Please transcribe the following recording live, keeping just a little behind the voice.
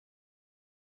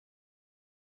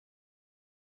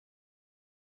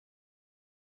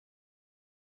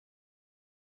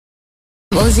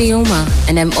Ozioma,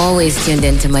 and I'm always tuned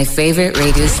into my favorite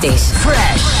radio station.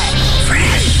 Fresh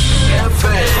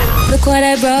FM. Look what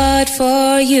I brought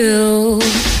for you.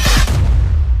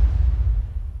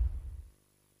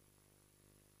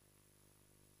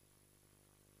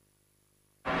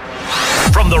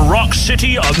 From the rock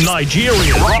city of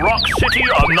Nigeria. Rock city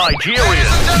of Nigeria.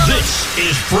 This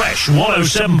is Fresh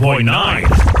 107.9.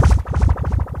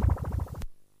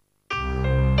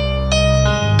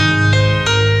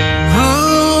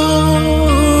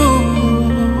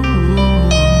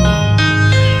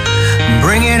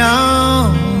 Bring it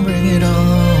on, bring it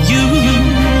on. You,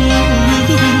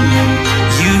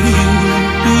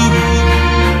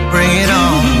 bring it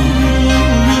on.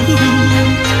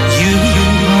 You,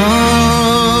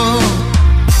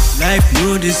 life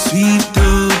know the sweet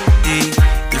though, eh?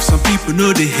 If some people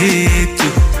know they hate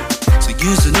too, so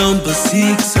use the number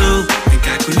 6 so and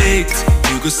calculate.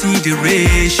 You go see the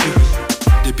ratio.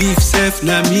 The beef self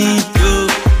na me though,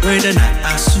 whether na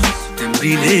asu them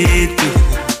relate to.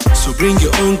 So bring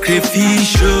your own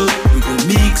crayfish, oh, we gon'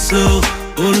 mix, oh,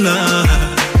 oh Lord.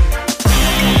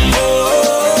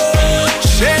 Oh,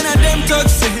 share na them talk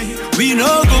say, we no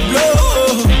go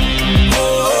blow.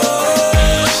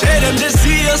 Oh, share them they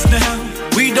see us now,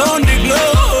 we don't dey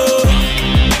glow.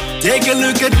 Take a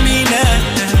look at me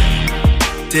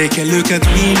now, take a look at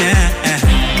me now.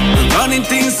 We're running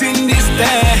things in this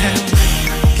town,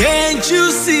 can't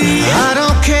you see? I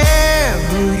don't care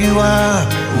who you are,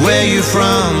 where you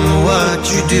from, what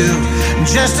you do.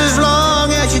 Just as long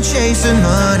as you're chasing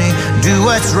money, do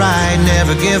what's right,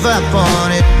 never give up on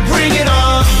it. Bring it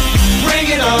on, bring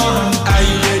it on. Are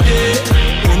you ready?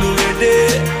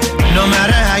 Ready? No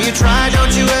matter how you try,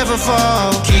 don't you ever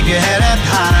fall. Keep your head up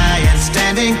high and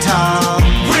standing tall.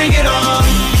 Bring it on,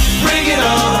 bring it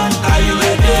on. Are you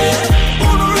ready?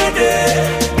 Ready?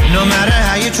 No matter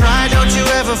how you try, don't you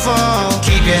ever fall.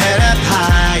 Keep your head up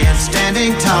high and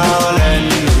standing tall.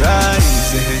 And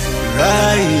rising,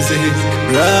 rising,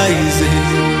 rising.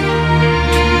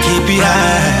 Keep it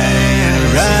high,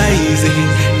 rising,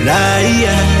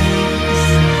 rise.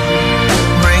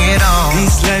 Bring it on.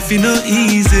 This life is not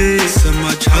easy. So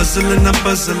much hustling and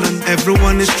puzzling.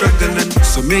 Everyone is struggling.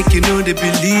 So make you know they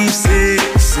believe it.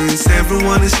 Since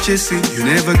everyone is chasing, you're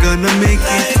never gonna make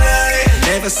it.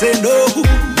 Never say no,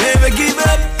 never give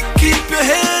up. Keep your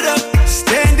head up,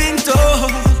 standing tall.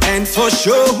 And for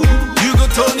sure, you go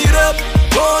turn it up,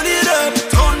 turn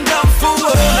down for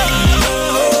what?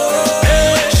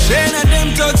 Hey, Shane and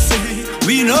them talk say,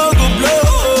 we no go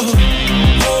blow.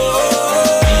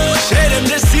 Share them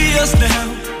they see us now,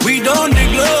 we don't dey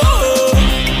glow.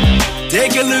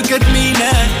 Take a look at me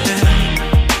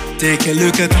now, take a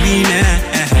look at me now.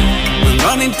 We're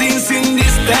running things in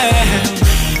this town,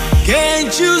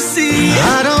 can't you see?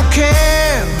 I don't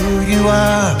care who you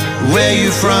are, where you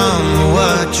from,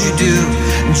 what you do.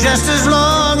 Just as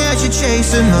long as you're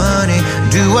chasing money,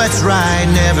 do what's right,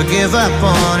 never give up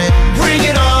on it. Bring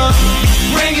it on,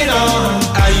 bring it on.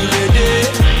 Are you ready?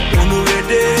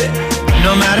 Ready?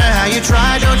 No matter how you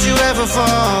try, don't you ever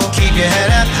fall. Keep your head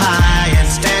up high and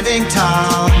standing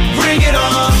tall. Bring it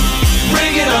on,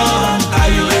 bring it on.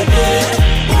 Are you ready?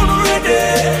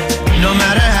 Ready? No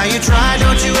matter how you try,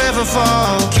 don't you ever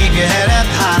fall. Keep your head up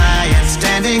high and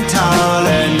standing tall.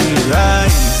 And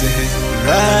rising,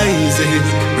 rising,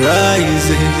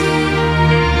 rising.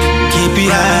 Keep it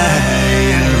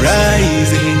high,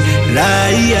 rising,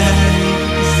 rise.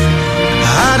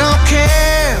 I don't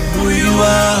care who you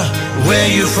are, where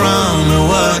you from, or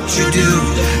what you do.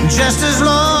 Just as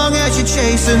long as you're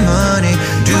chasing money,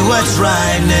 do what's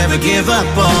right, never give up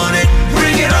on it.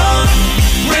 Bring it on,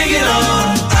 bring it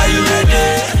on. Are you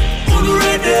ready?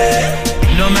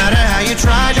 Ready? No matter how you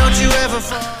try, don't you ever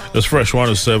fall. It's Fresh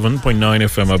 107.9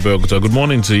 FM Abeokuta. Good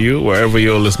morning to you, wherever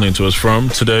you're listening to us from.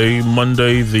 Today,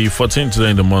 Monday, the 14th,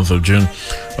 today in the month of June,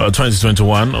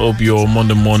 2021. Hope your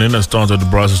Monday morning has started the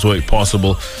brightest way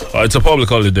possible. It's a public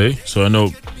holiday, so I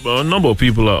know a number of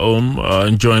people at home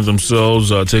enjoying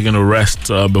themselves, taking a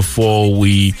rest before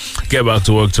we get back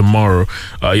to work tomorrow.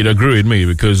 You'd agree with me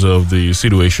because of the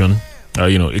situation.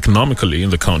 Economically in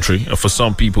the country. For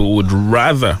some people would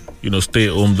rather, stay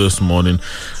at home this morning.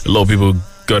 A lot of people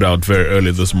got out very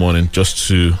early this morning just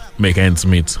to make ends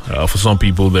meet. For some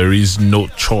people, there is no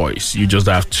choice. You just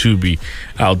have to be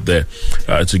out there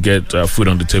to get food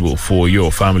on the table for your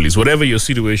families. Whatever your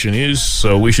situation is,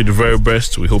 wish you the very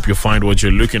best. We hope you find what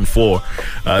you're looking for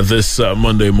this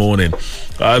Monday morning.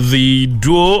 The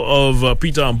duo of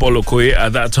Peter and Paul Okoye,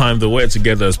 at that time they were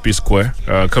together as P-Square,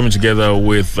 coming together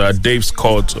with Dave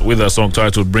Scott with a song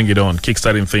titled Bring It On,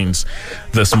 kickstarting things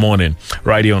this morning,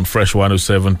 right here on Fresh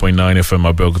 107.9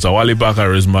 FM Abeokuta. Wale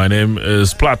Bakar is my name.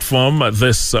 Is platform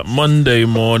this Monday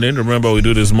morning. Remember, we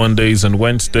do this Mondays and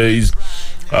Wednesdays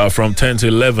from 10 to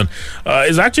 11.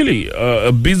 It's actually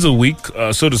a busy week,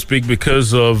 so to speak,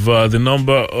 because of the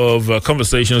number of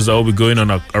conversations that will be going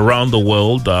on around the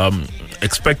world.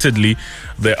 Expectedly,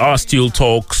 there are still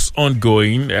talks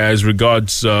ongoing as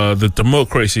regards the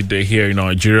Democracy Day here in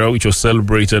Nigeria, which was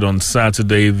celebrated on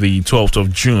Saturday, the 12th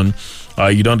of June.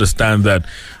 You'd understand that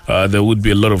there would be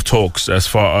a lot of talks as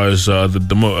far as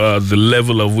the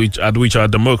level at which our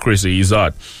democracy is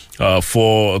at.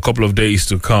 For a couple of days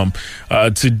to come.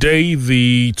 Today,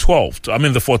 the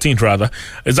 14th rather,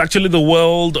 is actually the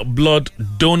World Blood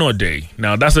Donor Day.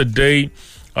 Now, that's a day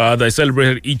that is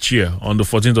celebrated each year on the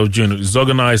 14th of June.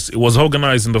 It was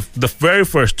organized in the very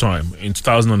first time in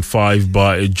 2005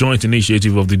 by a joint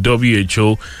initiative of the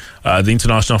WHO, the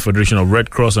International Federation of Red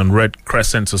Cross and Red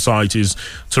Crescent Societies,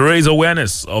 to raise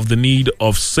awareness of the need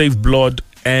of safe blood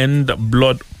and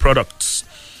blood products,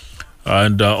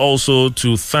 and also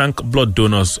to thank blood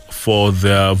donors for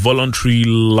their voluntary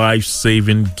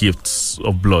life-saving gifts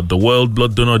of blood. The World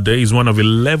Blood Donor Day is one of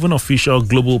 11 official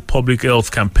global public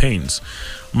health campaigns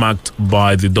marked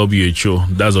by the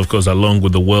WHO. That's, of course, along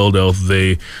with the World Health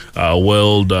Day,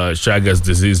 World Chagas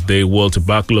Disease Day, World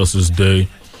Tuberculosis Day,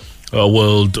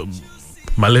 World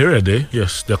Malaria Day.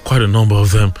 Yes, there are quite a number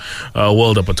of them.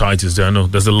 World Hepatitis Day. I know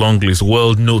there's a long list.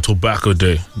 World No Tobacco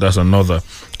Day. That's another.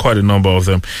 Quite a number of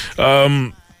them.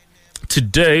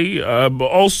 Today, but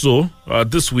also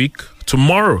this week,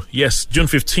 tomorrow, yes, June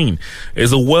 15,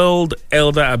 is the World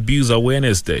Elder Abuse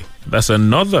Awareness Day. That's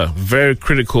another very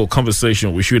critical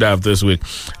conversation we should have this week.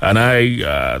 And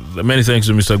many thanks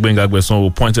to Mr. Gbenga Agbeson, who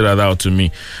pointed that out to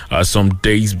me some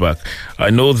days back.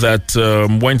 I know that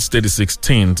Wednesday the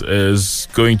 16th is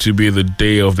going to be the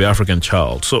Day of the African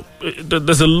Child. So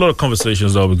there's a lot of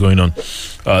conversations that will be going on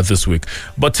this week.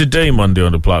 But today, Monday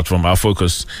on the platform, our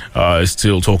focus is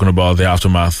still talking about the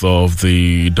aftermath of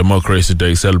the Democracy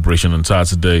Day celebration on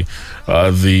Saturday.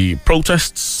 The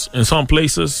protests in some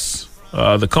places,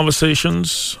 the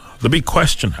conversations, the big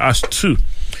question as to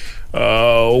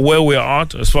where we are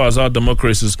at as far as our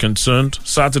democracy is concerned.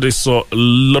 Saturday saw a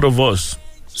lot of us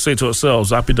say to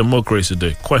ourselves, Happy Democracy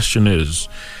Day. Question is,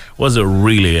 was it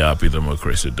really a happy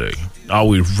democracy day? Are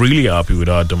we really happy with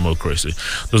our democracy?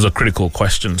 Those are critical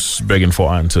questions begging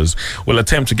for answers. We'll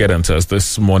attempt to get answers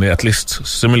this morning, at least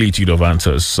similitude of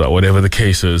answers, whatever the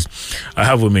case is. I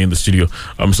have with me in the studio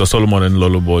Mr. Solomon and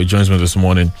Lolo Boy joins me this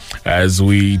morning as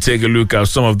we take a look at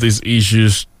some of these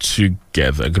issues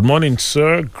together. Good morning,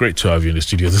 sir. Great to have you in the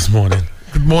studio this morning.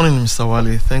 Good morning, Mr.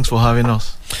 Wale. Thanks for having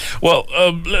us. Well,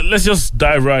 let's just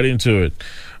dive right into it.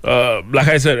 Like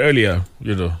I said earlier,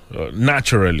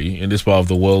 naturally in this part of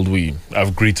the world, we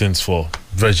have greetings for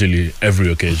virtually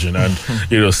every occasion. And,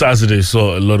 Saturday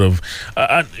saw a lot of...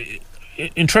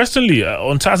 interestingly,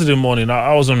 on Saturday morning,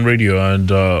 I was on radio and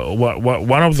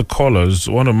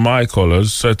one of my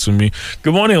callers said to me,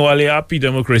 "Good morning, Wale, happy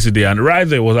Democracy Day." And right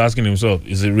there was asking himself,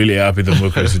 is it really a happy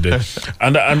Democracy Day?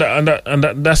 and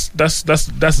that's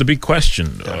the big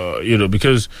question,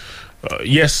 because...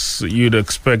 yes, you'd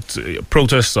expect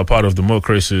protests are part of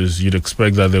democracies. You'd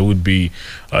expect that there would be,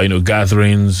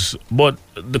 gatherings. But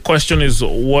the question is,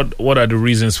 what are the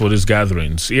reasons for these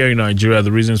gatherings? Here in Nigeria,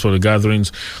 the reasons for the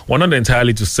gatherings were not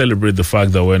entirely to celebrate the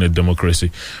fact that we're in a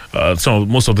democracy.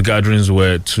 Most of the gatherings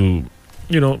were to,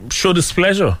 show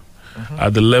displeasure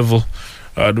at the level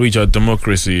at which our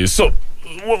democracy is. So,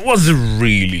 was it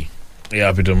really a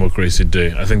happy democracy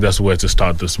day? I think that's where to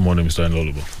start this morning, Mr.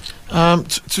 Nlolubo.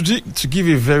 To give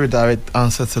a very direct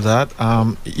answer to that,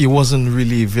 it wasn't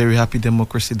really a very happy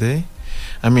democracy day.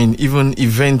 I mean, even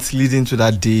events leading to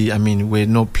that day, were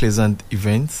not pleasant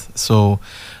events. So,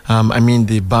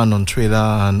 the ban on Twitter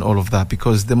and all of that,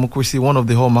 because democracy, one of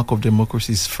the hallmark of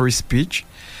democracy is free speech.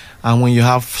 And when you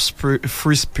have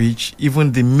free speech,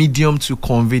 even the medium to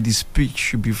convey the speech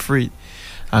should be free.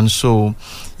 And so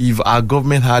if our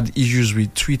government had issues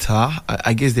with Twitter,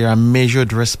 I guess there are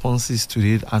measured responses to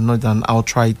it and not an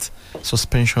outright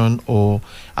suspension or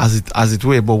as it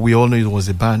were, but we all know it was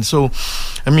a ban. So,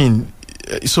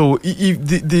 if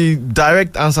the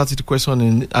direct answer to the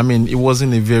question, it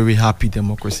wasn't a very happy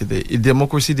democracy day. A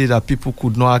democracy day that people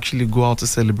could not actually go out to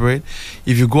celebrate.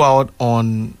 If you go out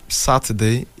on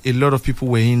Saturday, a lot of people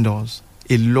were indoors.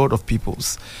 A lot of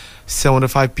people's.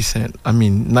 75%.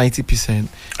 90%.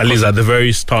 At least at the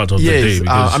very start of the day.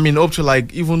 Yes, up to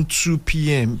like even 2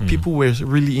 p.m. People were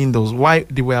really indoors. Why?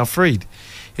 They were afraid.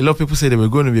 A lot of people say there were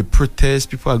going to be protests,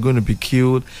 people are going to be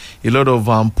killed. A lot of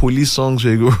police songs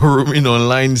were roaming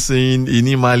online saying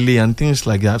Inimale and things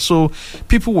like that. So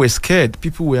people were scared,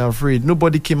 people were afraid.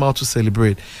 Nobody came out to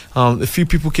celebrate. A few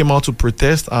people came out to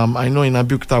protest. I know in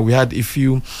Abeokuta we had a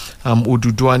few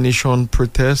Oduduwa Nation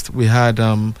protests. We had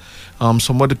some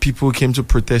other people came to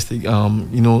protest.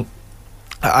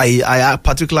 I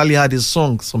particularly had a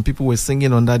song some people were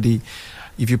singing on that day.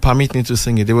 If you permit me to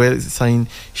sing it, they were saying,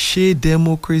 "She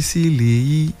democracy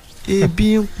leyi,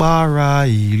 ebi para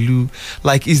ilu."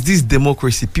 Like, is this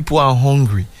democracy? People are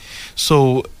hungry.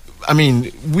 So,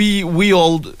 we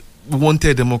all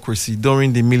wanted democracy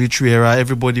during the military era.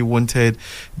 Everybody wanted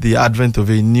the advent of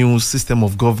a new system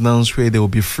of governance where there will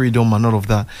be freedom and all of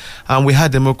that. And we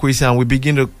had democracy, and we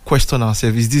begin to question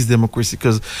ourselves: is this democracy?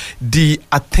 Because the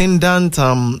attendant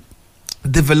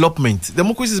development.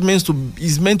 Democracy is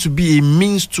meant to be a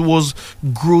means towards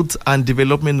growth and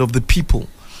development of the people.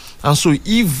 And so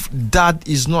if that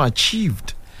is not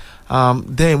achieved,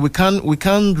 then we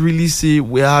can't really say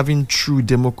we're having true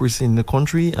democracy in the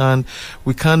country, and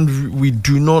we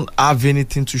do not have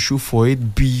anything to show for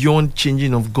it beyond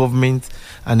changing of government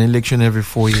and election every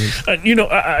 4 years.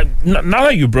 Now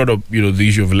that you brought up the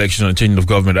issue of election and changing of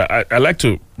government, I like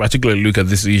to particularly look at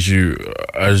this issue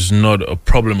as not a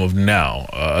problem of now,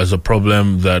 as a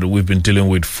problem that we've been dealing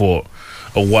with for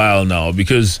a while now.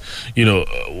 Because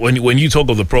when you talk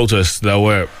of the protests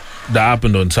that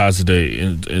happened on Saturday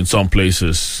in some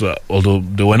places, although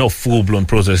there were not full-blown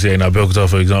protests here in Abeokuta,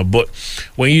 for example. But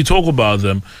when you talk about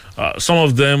them, some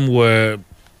of them were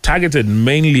targeted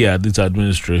mainly at this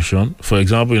administration. For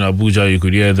example, in Abuja, you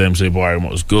could hear them say, "Buhari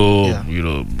must go,"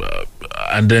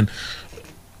 and then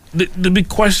the big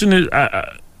question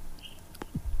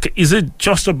is it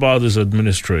just about this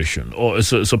administration, or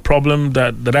it's a problem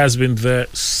that has been there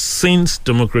since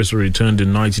democracy returned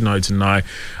in 1999,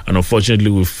 and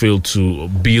unfortunately we failed to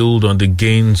build on the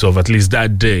gains of at least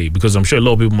that day? Because I'm sure a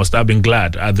lot of people must have been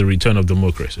glad at the return of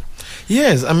democracy.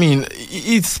 Yes,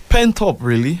 it's pent up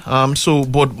really.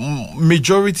 But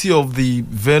majority of the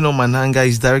venom and anger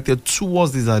is directed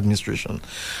towards this administration.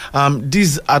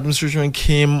 This administration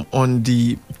came on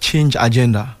the change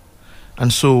agenda. And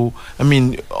so,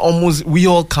 almost we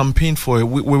all campaigned for it.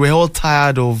 We were all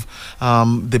tired of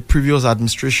the previous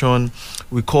administration.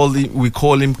 We call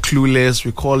him clueless.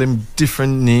 We call him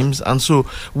different names. And so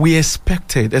we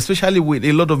expected, especially with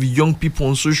a lot of young people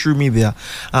on social media,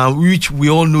 which we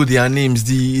all know their names,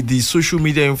 the social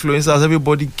media influencers,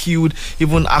 everybody queued,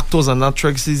 even actors and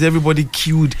actresses, everybody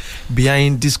queued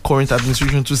behind this current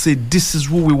administration to say, this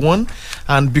is what we want.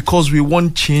 And because we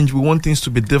want change, we want things to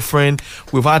be different.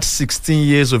 We've had 16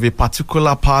 years of a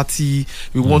particular party.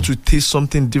 We want to taste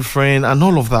something different and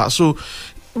all of that. So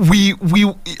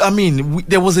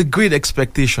there was a great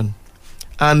expectation,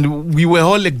 and we were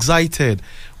all excited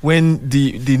when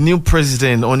the new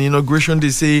president on inauguration,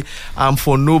 they say, "I'm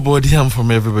for nobody, I'm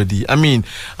from everybody." If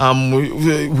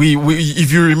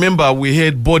you remember, we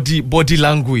had body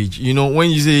language.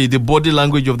 When you say the body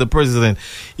language of the president,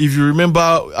 if you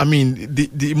remember,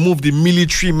 they moved the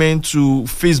military men to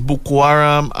face Boko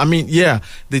Haram.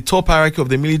 The top hierarchy of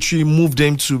the military moved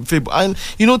them to Facebook, and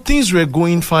things were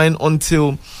going fine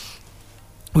until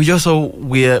we just saw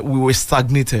we were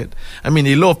stagnated. A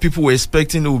lot of people were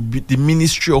expecting it would be the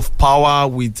Ministry of Power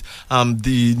with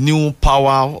the new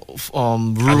power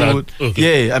rule.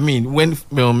 Okay. Yeah, when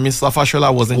Mr.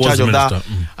 Fashola was in charge of that,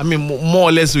 more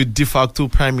or less with de facto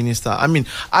prime minister.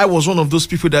 I was one of those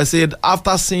people that said,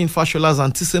 after seeing Fashola's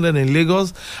antecedent in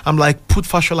Lagos, I'm like, put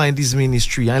Fashola in this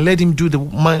ministry and let him do the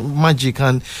magic.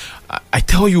 And I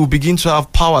tell you, we begin to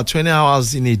have power 20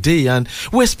 hours in a day, and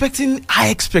we're expecting high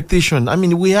expectation.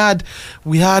 We had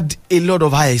a lot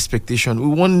of high expectation. We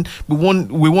want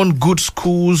good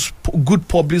schools, good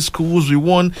public schools. We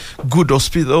want good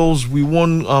hospitals. We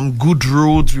want good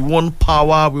roads. We want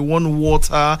power. We want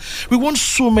water. We want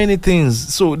so many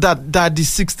things. So that the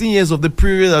 16 years of the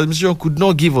previous administration could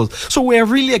not give us. So we're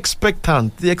really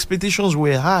expectant. The expectations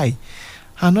were high.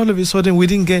 And all of a sudden, we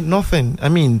didn't get nothing.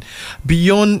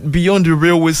 Beyond the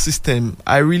railway system,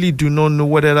 I really do not know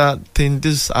what other thing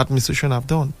this administration have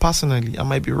done. Personally, I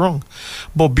might be wrong.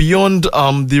 But beyond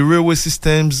the railway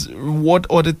systems, what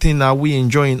other thing are we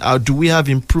enjoying? Do we have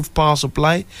improved power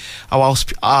supply? Our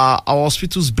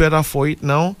hospitals better for it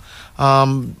now?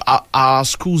 Our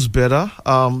schools better?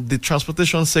 The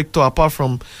transportation sector, apart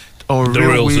from on the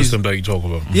rail railways. system that you talk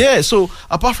about. Yeah, so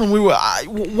apart from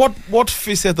what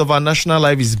facet of our national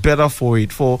life is better for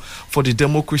it, for the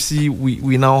democracy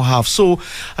we now have? So,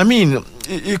 I mean,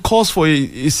 it calls for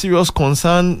a serious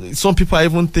concern. Some people are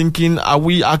even thinking, are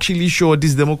we actually sure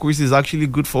this democracy is actually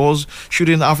good for us?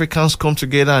 Shouldn't Africans come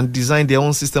together and design their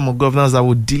own system of governance that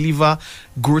would deliver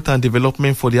growth and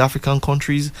development for the African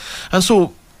countries? And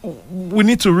so we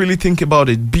need to really think about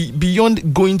it.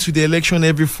 Beyond going to the election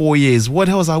every 4 years, what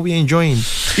else are we enjoying?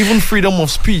 Even freedom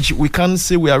of speech, we can't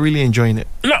say we are really enjoying it.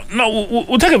 No,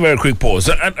 we'll take a very quick pause,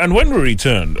 and when we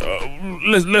return,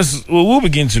 we'll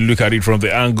begin to look at it from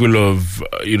the angle of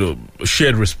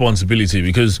shared responsibility.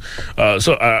 Because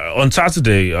on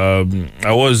Saturday,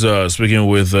 I was speaking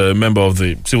with a member of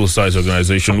the civil society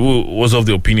organization who was of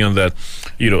the opinion that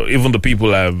even the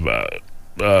people have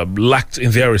lacked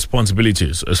in their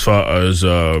responsibilities as far as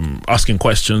asking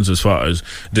questions, as far as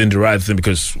doing the right thing,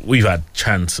 because we've had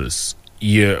chances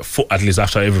at least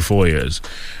after every 4 years,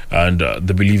 and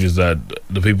the belief is that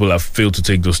the people have failed to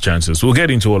take those chances. We'll get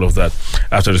into all of that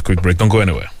after this quick break. Don't go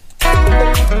anywhere.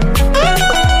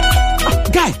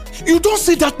 Guy, you don't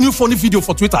see that new funny video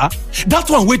for Twitter? That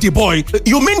one with the boy.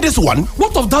 You mean this one?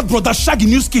 What of that brother Shaggy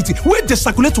News Kitty? Where they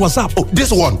circulate WhatsApp? Oh,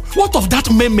 this one. What of that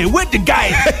meme? Where the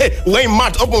guy? When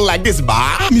mouth open like this,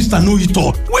 ba? Mr. No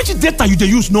Ito, which data you they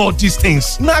use know all these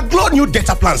things? Now, Glow new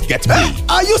data plans get me.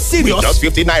 Are you serious? With just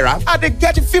 50 naira, and they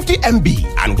get 50 MB.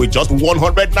 And with just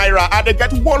 100 naira, and they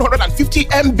get 150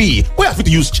 MB. We have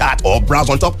to use chat or browse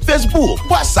on top Facebook,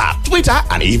 WhatsApp, Twitter,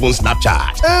 and even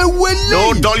Snapchat.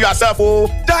 Don't dull yourself, oh.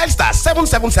 Dial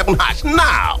 *777#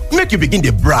 now. Make you begin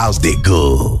the browse, they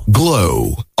go.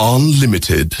 Glow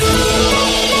Unlimited.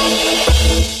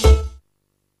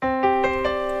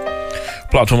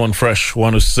 Platform on Fresh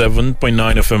 107.9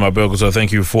 FM Abeokuta.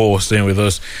 Thank you for staying with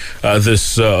us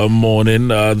this morning.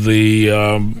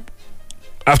 The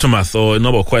aftermath or a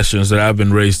number of questions that have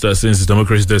been raised since the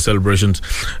Democracy Day celebrations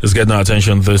is getting our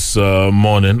attention this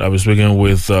morning. I was speaking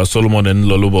with Solomon and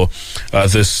Lolubo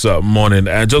this morning,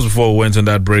 and just before we went on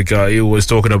that break, he was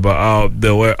talking about how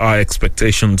there were our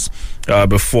expectations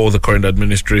before the current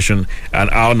administration, and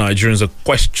how Nigerians are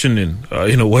questioning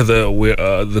whether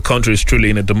the country is truly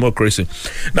in a democracy.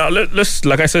 Now let's,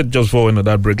 like I said just before we went on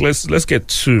that break, let's get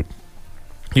to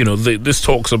this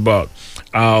talks about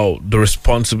how the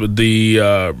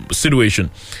situation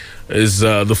is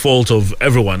the fault of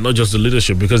everyone, not just the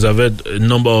leadership, because I've heard a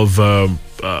number of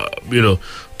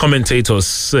commentators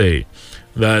say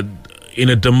that in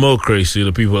a democracy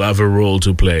the people have a role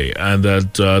to play, and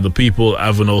that the people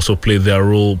haven't also played their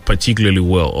role particularly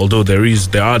well. Although there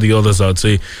are the others, I'd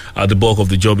say the bulk of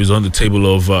the job is on the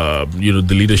table of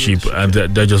the leadership, and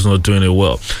they're just not doing it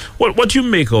well. What do you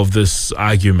make of this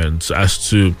argument as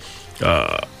to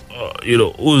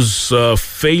whose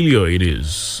failure it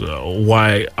is,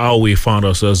 how we found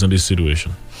ourselves in this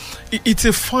situation? It's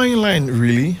a fine line,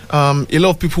 really. A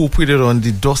lot of people put it on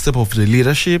the doorstep of the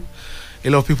leadership. A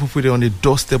lot of people put it on the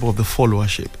doorstep of the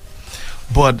followership.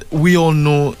 But we all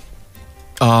know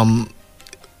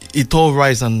it all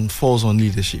rises and falls on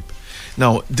leadership.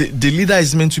 Now, the leader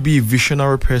is meant to be a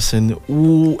visionary person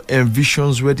who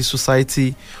envisions where the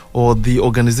society or the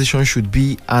organization should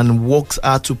be and works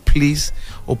hard to place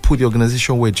or put the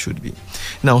organization where it should be.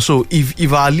 Now, so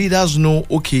if our leaders know,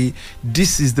 okay,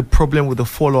 this is the problem with the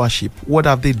followership, what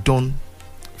have they done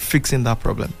fixing that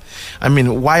problem? I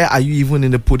mean, why are you even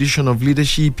in the position of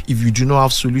leadership if you do not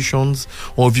have solutions,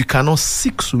 or if you cannot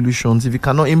seek solutions, if you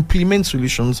cannot implement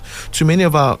solutions to many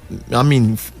of our,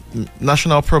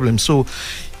 national problems? So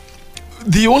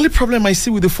the only problem I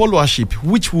see with the followership,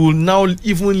 which will now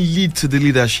even lead to the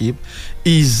leadership,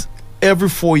 is every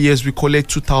 4 years we collect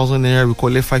 2,000 naira, we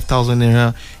collect 5,000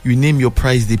 naira, you name your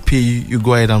price, they pay you, you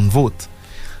go ahead and vote.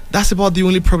 That's about the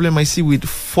only problem I see with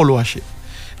followership.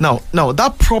 Now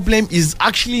that problem is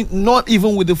actually not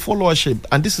even with the followership,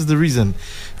 and this is the reason,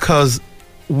 because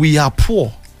we are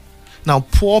poor. Now,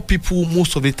 poor people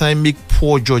most of the time make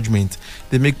poor judgment.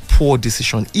 They make poor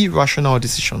decisions, irrational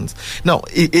decisions. Now,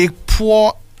 a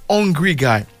poor, hungry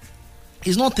guy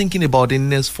is not thinking about the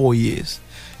next 4 years.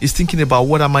 He's thinking about,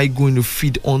 what am I going to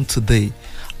feed on today?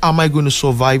 Am I going to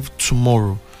survive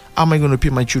tomorrow? Am I going to pay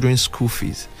my children's school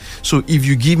fees? So if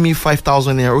you give me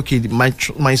 5,000 naira, okay,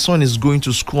 my son is going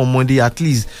to school on Monday, at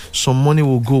least some money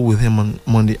will go with him on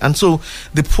Monday. And so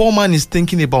the poor man is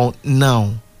thinking about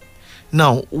now.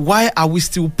 Now, why are we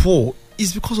still poor?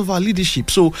 It's because of our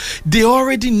leadership. So they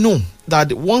already know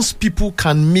that once people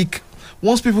can make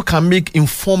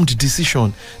informed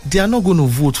decision, they are not going to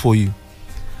vote for you.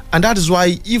 And that is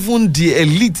why even the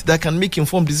elite that can make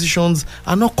informed decisions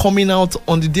are not coming out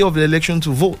on the day of the election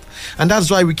to vote. And that's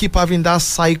why we keep having that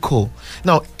cycle.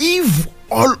 Now, if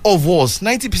all of us,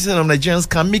 90% of Nigerians,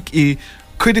 can make a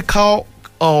critical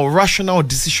or rational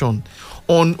decision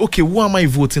on, okay, who am I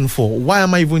voting for? Why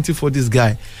am I voting for this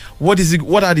guy? What is it?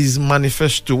 What are his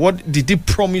manifesto? What did he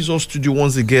promise us to do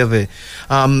once they get there?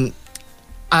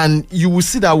 And you will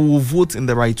see that we will vote in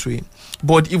the right way.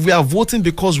 But if we are voting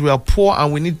because we are poor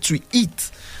and we need to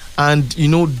eat, and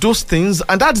those things,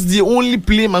 and that's the only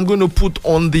blame I'm going to put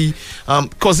on the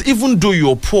because even though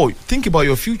you're poor, think about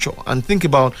your future and think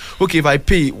about, okay, if I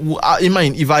pay,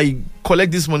 if I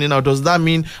collect this money now, does that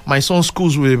mean my son's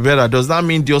schools will be better? Does that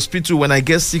mean the hospital when I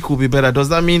get sick will be better? Does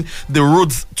that mean the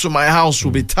roads to my house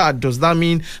will be tarred? Does that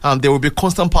mean there will be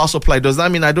constant power supply? Does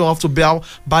that mean I don't have to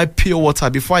buy pure water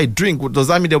before I drink? Does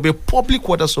that mean there will be a public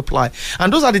water supply?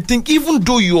 And those are the things, even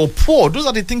though you're poor, those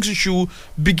are the things you should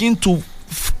begin to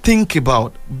think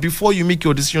about before you make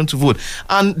your decision to vote.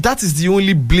 And that is the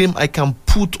only blame I can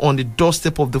put on the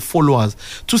doorstep of the followers,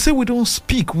 to say we don't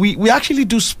speak. We actually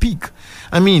do speak.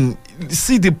 I mean,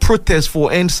 see the protest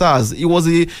for End SARS. It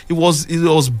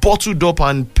was bottled up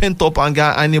and pent up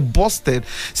anger, and it busted.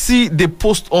 See the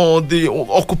post on the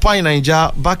Occupy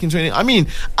Nigeria back in 20. I mean,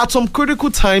 at some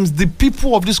critical times, the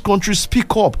people of this country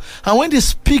speak up, and when they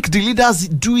speak, the leaders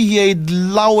do hear it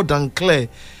loud and clear.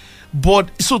 But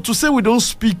so to say we don't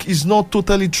speak is not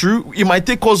totally true. It might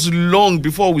take us long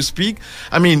before we speak.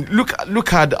 I mean,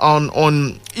 look at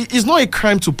on it's not a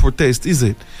crime to protest, is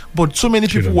it? But so many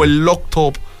people were locked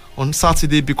up on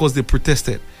Saturday because they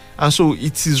protested. And so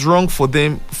it is wrong for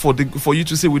them for you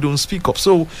to say we don't speak up.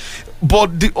 So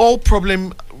but the whole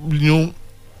problem,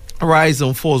 rise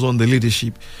and falls on the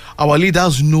leadership. Our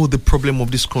leaders know the problem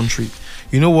of this country.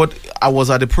 You know what? I was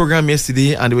at the program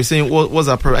yesterday and they were saying, what's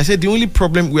our problem? I said, the only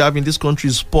problem we have in this country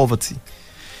is poverty.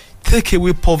 Take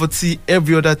away poverty,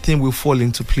 every other thing will fall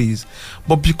into place.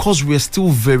 But because we're still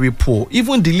very poor,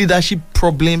 even the leadership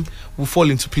problem will fall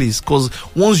into place. Because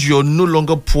once you're no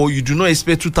longer poor, you do not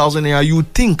expect 2,000 naira. You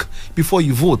think before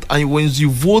you vote. And when you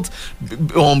vote,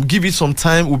 give it some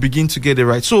time, we'll begin to get it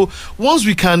right. So once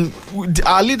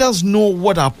our leaders know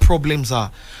what our problems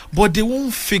are. But they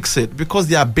won't fix it because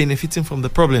they are benefiting from the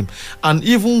problem. And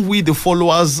even we, the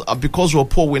followers, because we're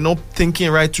poor, we're not thinking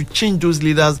right to change those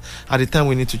leaders at the time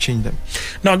we need to change them.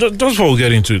 Now, just before we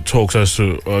get into talks as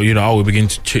to how we begin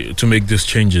to make these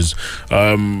changes,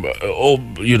 the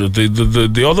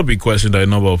other big question that a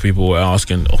number of people were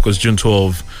asking, of course, June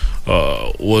 12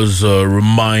 was a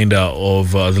reminder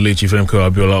of the late Chief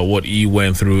MKO Abiola, what he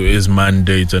went through, his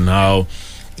mandate, and how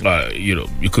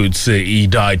you could say he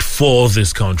died for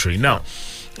this country. Now,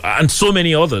 and so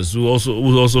many others who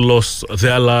also lost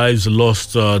their lives,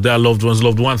 lost their loved ones,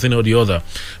 loved one thing or the other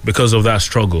because of that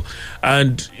struggle.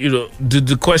 And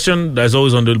the question that's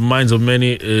always on the minds of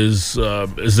many is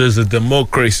this a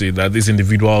democracy that these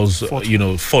individuals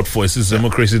fought for? Is this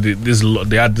democracy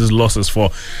they had these losses for?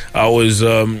 I was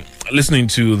listening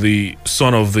to the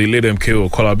son of the late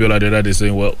MKO, Kola Abiola, the other day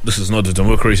saying, well, this is not a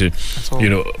democracy.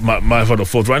 My father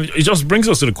fought for. And it just brings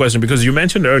us to the question, because you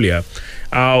mentioned earlier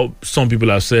how some people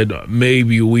have said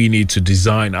maybe we need to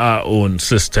design our own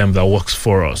system that works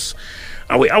for us.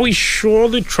 Are we sure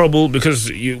the trouble, because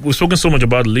we've spoken so much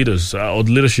about leaders or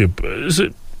leadership,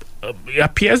 it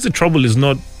appears the trouble is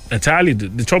not entirely,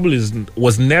 the trouble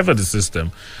was never the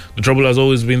system. The trouble has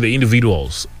always been the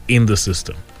individuals in the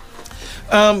system.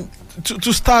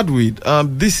 To start with,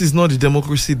 this is not the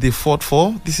democracy they fought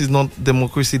for. This is not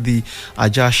democracy the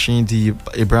Ajashin, the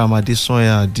Abraham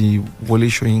Adesoya, the Wole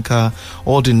Soyinka,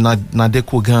 all the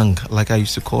Nadeko gang, like I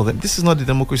used to call them. This is not the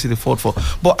democracy they fought for.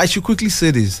 But I should quickly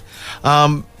say this.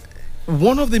 One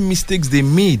of the mistakes they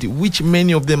made, which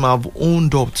many of them have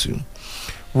owned up to,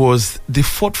 was they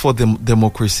fought for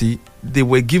democracy. They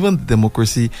were given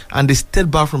democracy and they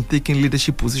stepped back from taking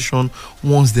leadership position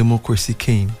once democracy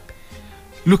came.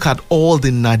 Look at all the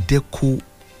Nadeko,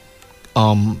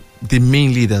 the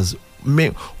main leaders.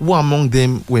 Who among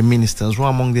them were ministers? Who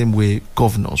among them were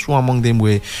governors? Who among them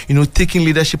were, taking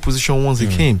leadership position once they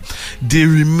came? They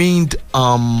remained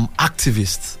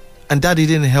activists, and that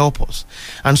didn't help us.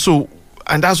 And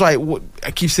that's why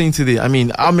I keep saying today. I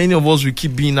mean, how many of us will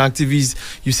keep being activists?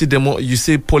 You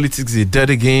say politics is a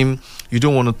dirty game. You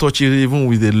don't want to touch it even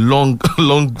with a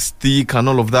long stick and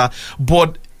all of that.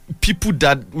 But people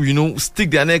that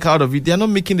stick their neck out of it, they are not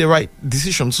making the right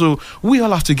decision. So we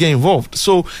all have to get involved.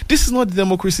 So this is not the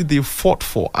democracy they fought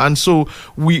for, and so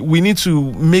we need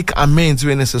to make amends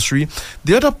where necessary.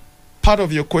 The other part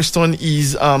of your question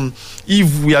is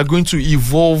if we are going to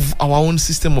evolve our own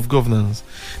system of governance.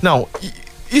 Now,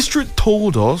 history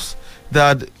told us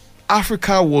that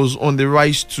Africa was on the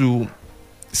rise to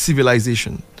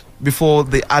civilization before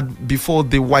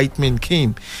the white men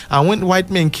came. And when white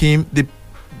men came,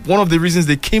 one of the reasons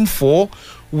they came for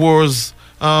was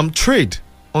trade.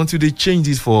 Until they changed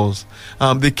it for us,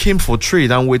 they came for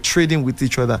trade, and we're trading with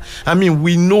each other. I mean,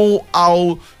 we know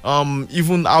how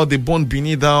even how they burnt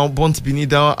Benin down,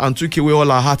 and took away all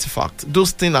our artifacts.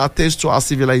 Those things attest to our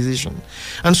civilization.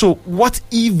 And so, what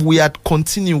if we had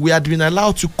continued? We had been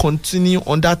allowed to continue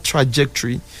on that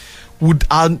trajectory. Would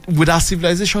our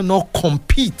civilization not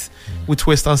compete with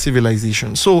Western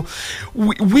civilization? So,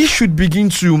 we should begin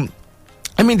to.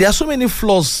 I mean, there are so many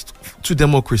flaws to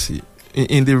democracy.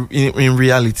 In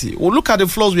reality, well, look at the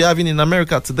flaws we have in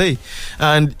America today,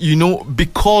 and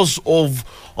because of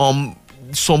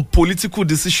some political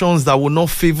decisions that will not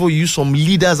favor you, some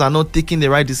leaders are not taking the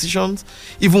right decisions,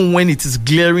 even when it is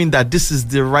glaring that this is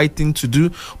the right thing to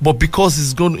do, but because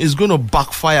it's going to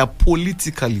backfire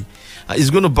politically. It's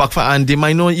going to backfire, and they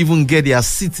might not even get their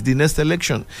seat the next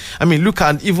election. I mean, look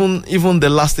at even the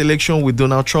last election with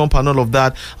Donald Trump and all of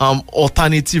that,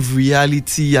 alternative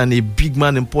reality and a big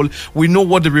man in politics. We know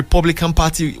what the Republican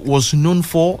Party was known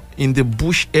for in the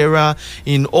Bush era,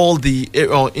 in all the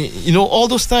all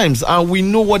those times, and we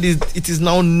know what it is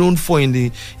now known for in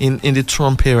the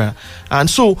Trump era. And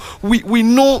so we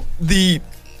know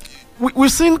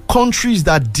we've seen countries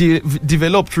that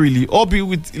developed really, albeit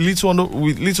with little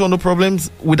or no problems,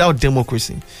 without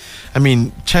democracy. I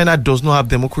mean, China does not have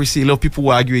democracy. A lot of people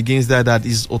will argue against that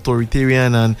is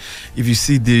authoritarian, and if you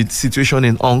see the situation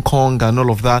in Hong Kong and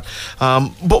all of that.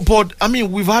 But I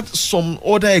mean, we've had some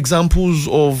other examples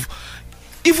of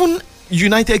even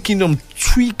United Kingdom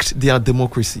tweaked their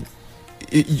democracy.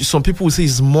 Some people will say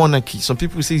it's monarchy, some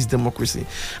people will say it's democracy,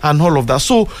 and all of that.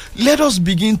 So let us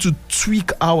begin to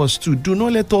tweak ours too. Do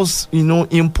not let us,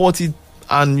 import it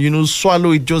and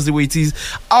swallow it just the way it is.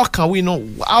 How can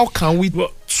we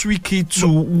tweak it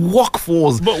to work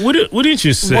for us? But wouldn't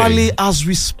you say, Wale, as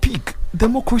we speak,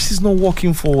 democracy is not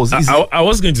working for us? I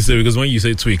was going to say, because when you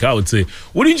say tweak, I would say,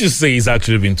 wouldn't you say it's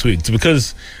actually been tweaked?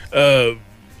 Because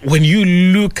when you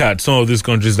look at some of these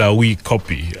countries that we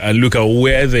copy and look at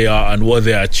where they are and what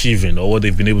they're achieving or what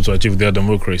they've been able to achieve with their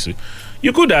democracy,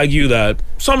 you could argue that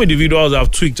some individuals have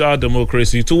tweaked our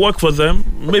democracy to work for them,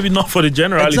 maybe not for the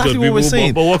generality of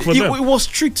people, but work for them. It was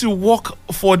tricked to work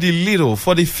for the little,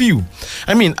 for the few.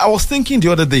 I mean, I was thinking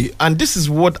the other day, and this is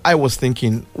what I was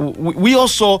thinking.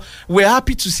 We're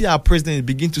happy to see our president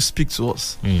begin to speak to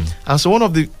us. And so one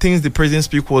of the things the president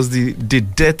spoke was the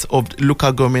death of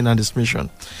local government administration.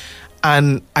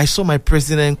 And I saw my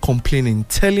president complaining,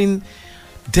 telling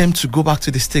them to go back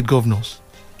to the state governors.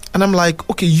 And I'm like,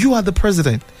 okay, you are the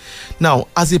president. Now,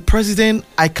 as a president,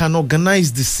 I can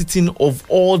organize the sitting of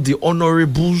all the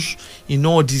honorables in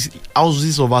all these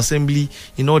houses of assembly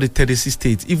in all the 36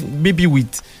 states. If maybe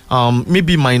with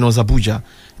maybe minus Abuja,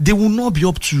 they will not be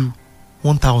up to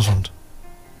 1,000.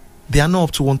 They are not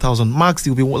up to 1,000. Max,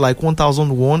 they will be like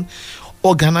 1,001.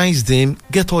 Organize them,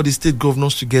 get all the state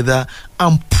governors together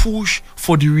and push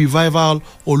for the revival of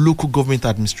local government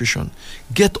administration.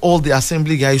 Get all the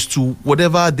assembly guys to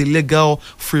whatever the legal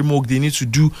framework they need to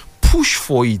do, push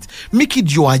for it. Make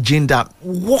it your agenda.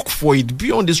 Work for it.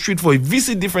 Be on the street for it.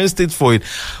 Visit different states for it.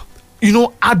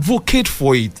 Advocate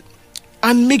for it.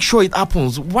 And make sure it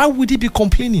happens. Why would he be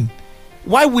complaining?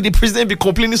 Why would the president be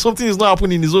complaining something is not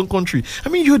happening in his own country? I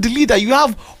mean, you're the leader. You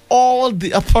have all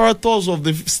the apparatus of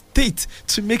the state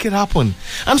to make it happen.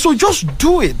 And so just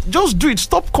do it. Just do it.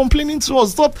 Stop complaining to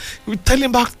us. Stop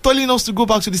telling us to go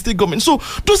back to the state government. So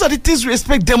those are the things we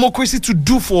expect democracy to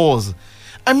do for us.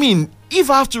 I mean, if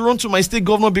I have to run to my state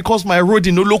governor because my road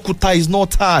in Olokuta is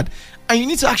not hard, and you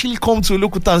need to actually come to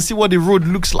Olokuta and see what the road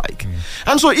looks like.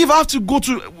 And so if I have to go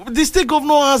to, the state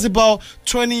governor has about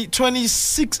 20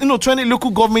 local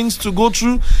governments to go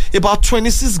through. About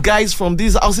 26 guys from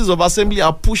these houses of assembly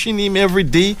are pushing him every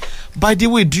day. By the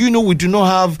way, do you know we do not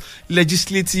have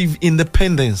legislative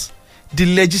independence? The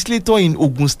legislator in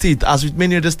Ogun State, as with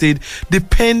many other states,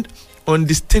 depend on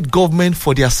the state government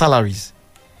for their salaries.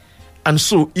 And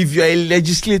so if you are a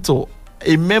legislator,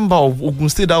 a member of Ogun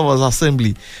State House of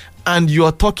Assembly, and you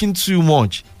are talking too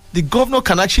much, the governor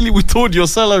can actually withhold your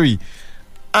salary.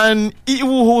 And he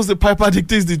who holds the piper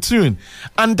dictates the tune.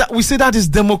 And we say that is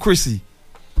democracy.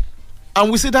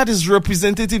 And we say that is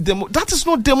representative that is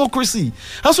not democracy.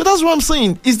 And so that's what I'm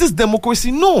saying. Is this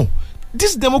democracy? No.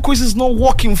 This democracy is not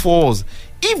working for us.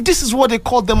 If this is what they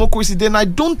call democracy, then I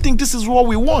don't think this is what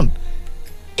we want.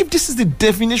 If this is the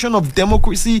definition of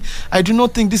democracy, I do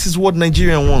not think this is what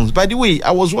Nigeria wants. By the way,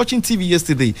 I was watching TV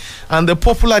yesterday, and the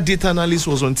popular data analyst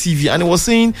was on TV, and he was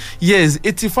saying, yes,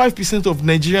 85% of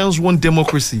Nigerians want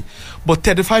democracy, but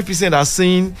 35% are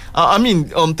saying,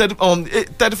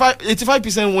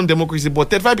 85% want democracy, but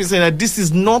 35% that this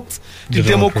is not the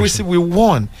democracy we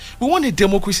want. We want a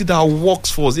democracy that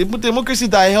works for us, a democracy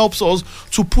that helps us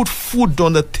to put food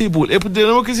on the table, a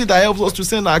democracy that helps us to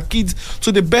send our kids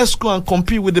to the best school and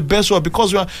compete with the best world,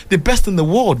 because we are the best in the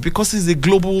world, because this is a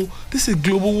global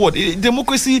world. A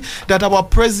democracy that our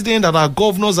president, that our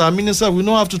governors, our ministers will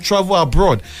not have to travel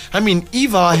abroad. I mean,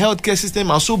 if our healthcare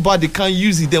system are so bad they can't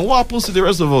use it, then what happens to the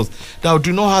rest of us that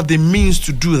do not have the means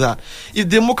to do that? A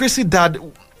democracy that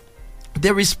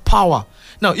there is power.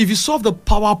 Now, if you solve the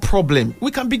power problem,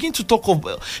 we can begin to talk of,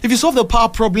 if you solve the power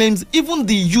problems, even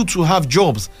the youth will have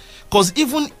jobs. Because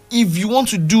even if you want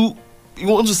to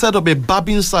set up a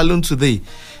barbing salon today,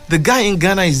 the guy in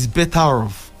Ghana is better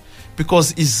off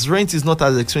because his rent is not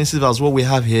as expensive as what we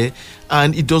have here,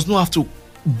 and he does not have to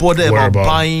bother about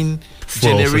buying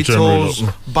generators,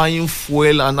 buying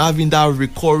fuel, and having that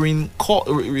recurring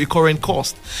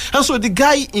cost. And so the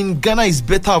guy in Ghana is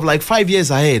better off, like 5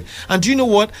 years ahead. And do you know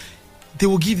what? They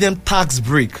will give them tax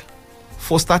break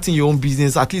for starting your own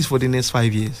business, at least for the next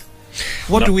 5 years.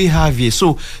 What do we have here?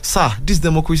 So, sir, this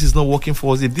democracy is not working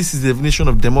for us. If this is the definition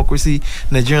of democracy,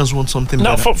 Nigerians want something better.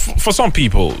 Now, for some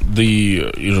people,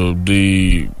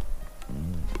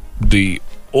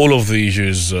 all of the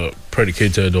issues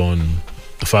predicated on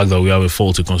the fact that we have a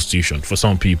faulty constitution for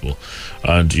some people,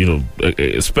 and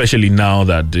especially now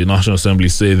that the National Assembly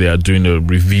say they are doing a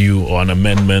review or an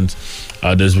amendment.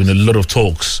 There's been a lot of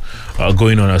talks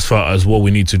going on as far as what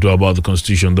we need to do about the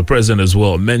constitution. The president as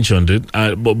well mentioned it,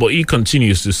 but he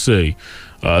continues to say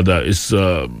that it's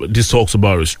this talks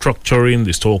about restructuring,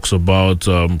 this talks about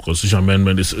constitutional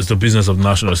amendment. It's the business of the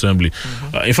National Assembly.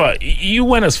 In fact, you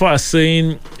went as far as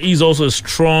saying he's also a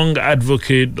strong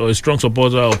advocate or a strong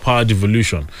supporter of power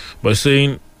devolution by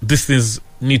saying these things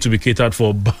need to be catered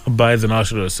for by the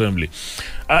National Assembly.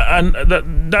 And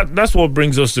that's what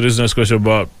brings us to this next question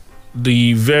about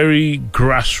the very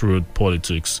grassroots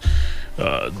politics.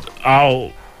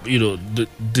 How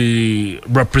the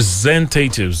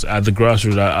representatives at the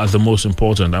grassroots are the most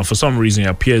important, and for some reason it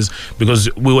appears, because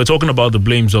we were talking about the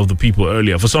blames of the people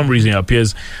earlier, for some reason it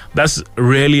appears that's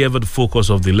rarely ever the focus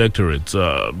of the electorate.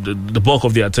 The bulk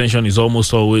of the attention is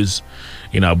almost always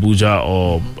in Abuja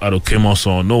or at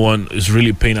Okemoso. No one is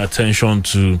really paying attention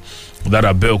to that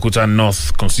Abeokuta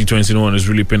North constituency. No one is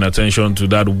really paying attention to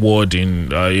that ward in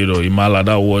Imala,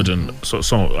 that ward, and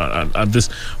and this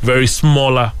very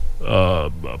smaller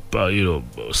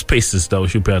spaces that we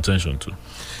should pay attention to.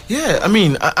 Yeah, I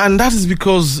mean, and that is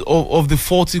because of the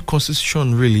faulty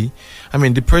constitution, really. I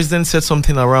mean, the president said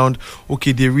something around,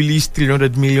 okay, they released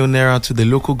 300 million naira to the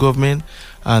local government,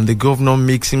 and the governor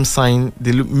makes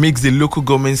the local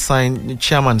government the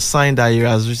chairman sign that he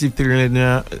has received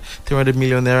 300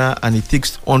 million naira, and he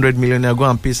takes 100 million naira, go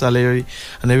and pay salary,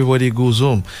 and everybody goes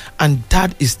home. And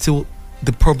that is still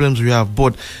the problems we have.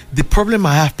 But the problem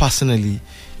I have personally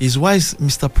is, why is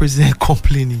Mr. President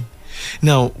complaining?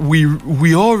 Now,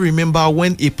 we all remember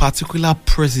when a particular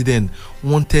president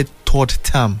wanted third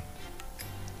term,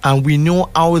 and we know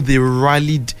how they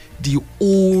rallied the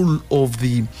whole of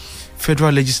the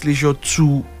federal legislature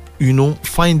to,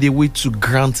 find a way to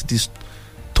grant this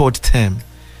third term.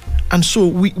 And so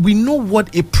we know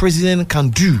what a president can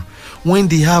do when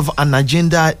they have an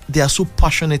agenda they are so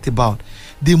passionate about.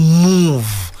 They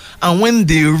move. And when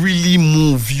they really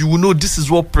move, you will know this is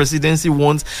what presidency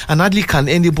wants, and hardly can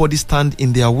anybody stand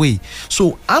in their way.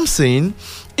 So I'm saying,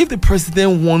 if the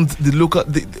president wants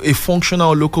a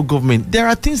functional local government, there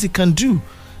are things he can do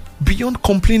beyond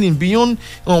complaining, beyond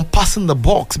passing the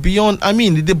box, beyond,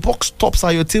 the box stops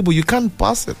at your table, you can't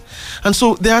pass it. And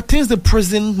so there are things the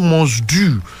president must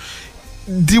do,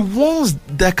 the ones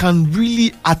that can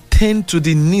really attend to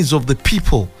the needs of the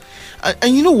people.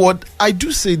 And you know what? I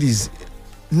do say this.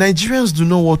 Nigerians do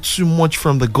not want too much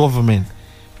from the government.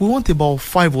 We want about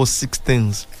 5 or 6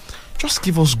 things. Just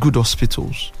give us good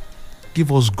hospitals,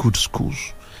 give us good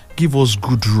schools, give us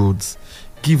good roads,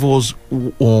 give us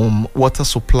water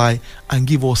supply, and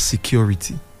give us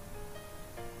security.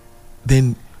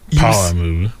 Then power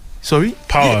movie. Sorry?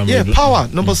 Power. Yeah, power.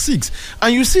 Number 6.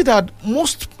 And you see that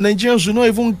most Nigerians do not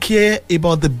even care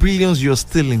about the billions you're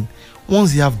stealing.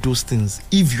 Once you have those things,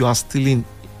 if you are stealing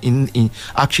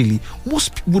actually,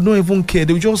 most people don't even care.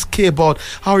 They just care about,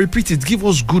 I'll repeat it, give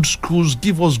us good schools,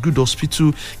 give us good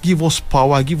hospital, give us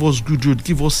power, give us good road,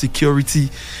 give us security.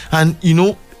 And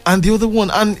and the other one,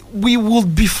 and we will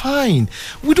be fine.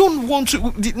 We don't want to.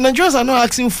 The Nigerians are not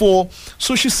asking for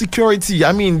social security.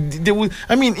 I mean, they will.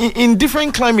 I mean, in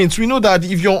different climates, we know that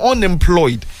if you're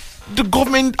unemployed, the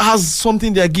government has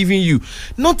something they are giving you.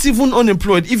 Not even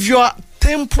unemployed. If you are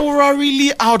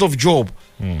temporarily out of job,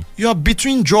 you are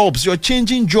between jobs, you're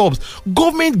changing jobs,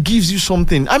 government gives you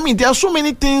something. I mean, there are so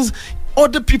many things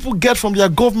other people get from their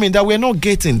government that we're not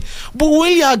getting. But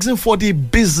when you're asking for the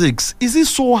basics, is it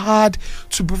so hard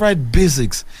to provide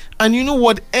basics? And you know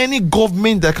what? Any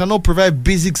government that cannot provide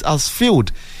basics has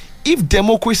failed. If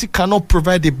democracy cannot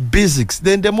provide the basics,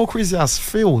 then democracy has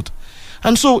failed.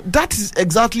 And so that is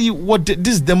exactly what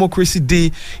this Democracy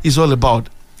Day is all about.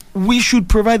 We should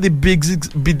provide the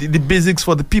basics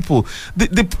for the people.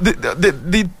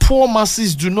 The poor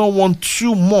masses do not want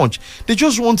too much. They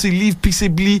just want to live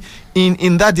peaceably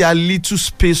in that their little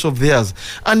space of theirs.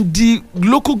 And the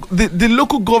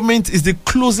local government is the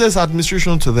closest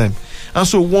administration to them. And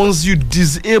so once you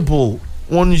disable,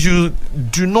 once you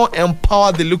do not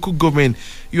empower the local government,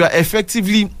 you are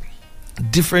effectively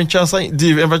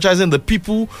disenfranchising the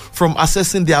people from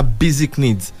accessing their basic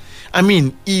needs. I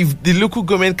mean, if the local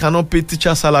government cannot pay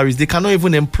teacher salaries, they cannot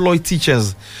even employ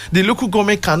teachers. The local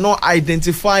government cannot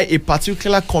identify a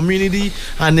particular community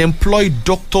and employ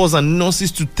doctors and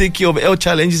nurses to take care of health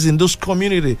challenges in those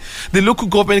communities. The local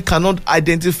government cannot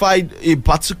identify a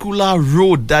particular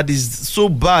road that is so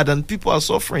bad and people are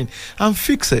suffering and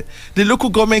fix it. The local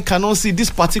government cannot see this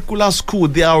particular school,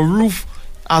 their roof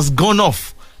has gone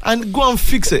off, and go and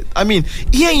fix it. I mean,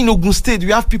 here in Ogun State,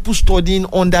 we have people studying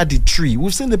under the tree.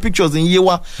 We've seen the pictures in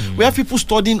Yewa. We have people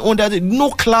studying under no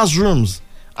classrooms,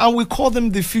 and we call them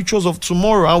the futures of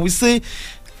tomorrow. And we say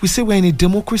we're in a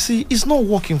democracy. It's not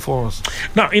working for us.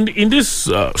 Now, in this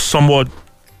somewhat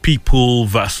people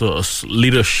versus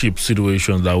leadership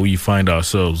situation that we find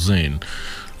ourselves in,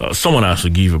 someone has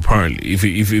to give. Apparently,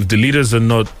 if the leaders are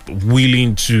not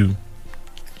willing to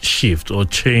shift or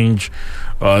change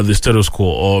the status quo,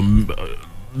 or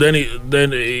then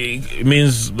it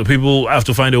means the people have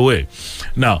to find a way.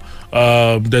 Now,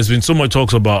 there's been so much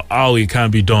talks about how it can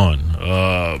be done.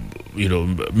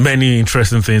 Many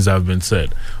interesting things have been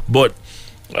said, but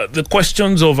the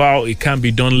questions of how it can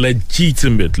be done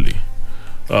legitimately,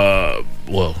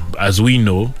 as we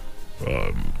know,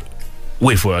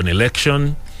 wait for an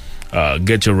election,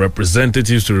 get your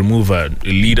representatives to remove a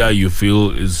leader you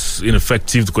feel is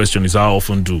ineffective. The question is, how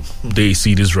often do they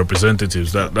see these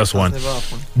representatives? That's one.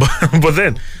 But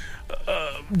then,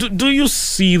 do you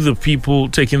see the people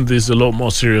taking this a lot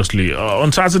more seriously?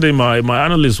 On Saturday, my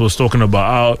analyst was talking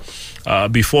about how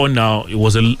before now it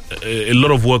was a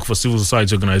lot of work for civil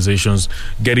society organizations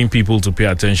getting people to pay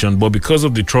attention, but because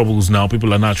of the troubles now,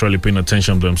 people are naturally paying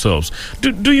attention to themselves.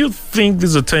 Do you think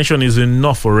this attention is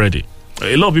enough already?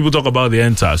 A lot of people talk about the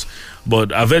NSAS,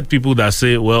 but I've heard people that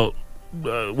say, well,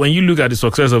 when you look at the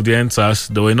success of the NSAS,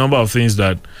 there were a number of things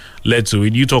that led to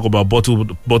it. You talk about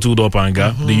bottled up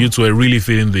anger. The youths were really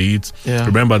feeling the heat. Yeah.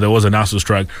 Remember, there was an ASU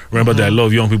strike. Remember, there are a lot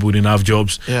of young people who didn't have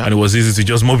jobs, and it was easy to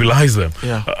just mobilize them.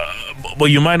 Yeah. But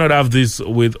you might not have this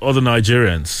with other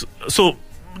Nigerians. So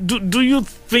do you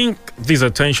think this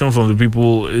attention from the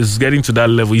people is getting to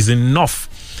that level is enough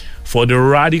for the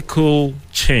radical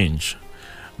change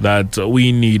that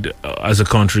we need as a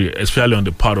country, especially on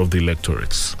the part of the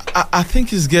electorates? I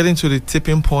think it's getting to the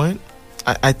tipping point.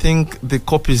 I think the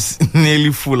cup is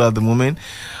nearly full at the moment.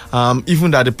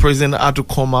 Even that the president had to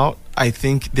come out, I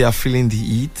think they are feeling the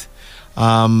heat.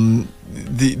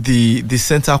 The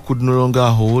center could no longer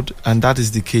hold, and that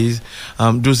is the case.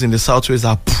 Those in the southwest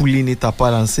are pulling it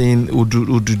apart and saying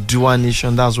Oduduwa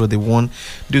nation, that's what they want.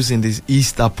 Those in the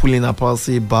east are pulling apart,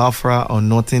 say Biafra or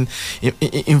nothing.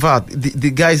 In fact,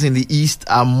 the guys in the east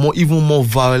are even more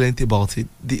violent about it.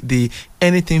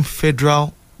 Anything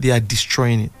federal, they are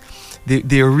destroying it.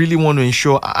 They really want to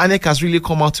ensure. ANEC has really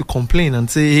come out to complain and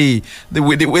say, hey, the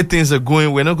way things are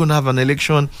going, we're not going to have an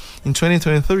election in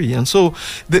 2023. And so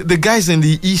the guys in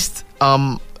the East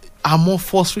are more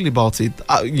forceful about it.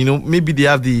 Maybe they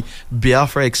have the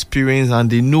Biafra experience and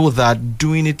they know that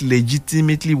doing it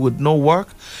legitimately would not work.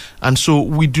 And so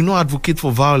we do not advocate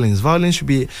for violence. Violence should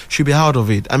be out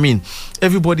of it. I mean,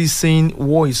 everybody's saying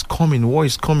war is coming.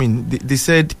 They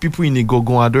said people in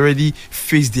Igogon had already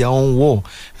faced their own war,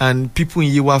 and people in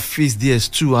Yewa faced theirs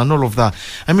too, and all of that.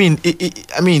 I mean,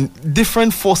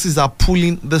 different forces are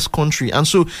pulling this country, and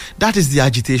so that is the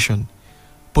agitation.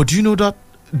 But do you know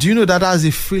that as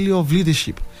a failure of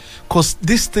leadership? Because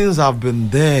these things have been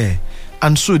there,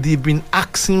 and so they've been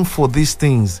asking for these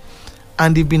things.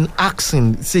 and they've been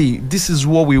asking, say, this is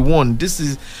what we want. This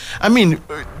is, I mean,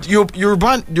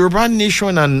 Yoruba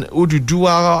Nation and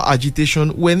Oduduwa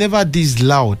agitation were never this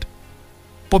loud.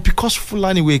 But because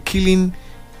Fulani were killing,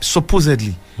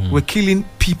 supposedly, were killing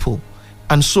people.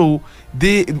 And so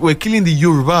they were killing the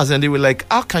Yorubas, and they were like,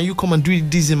 how can you come and do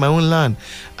this in my own land?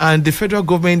 And the federal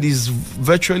government is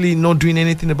virtually not doing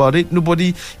anything about it.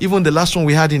 Nobody, even the last one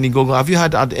we had in Igogo, have you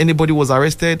had anybody was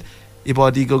arrested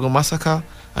about the Igogo massacre?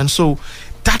 And so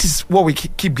that is what we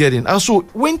keep getting. And so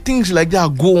when things like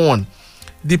that go on,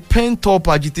 the pent-up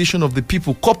agitation of the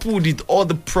people, coupled with all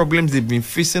the problems they've been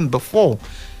facing before,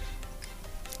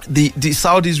 the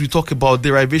Saudis, we talk about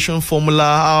derivation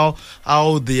formula,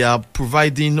 how they are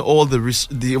providing all the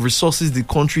resources the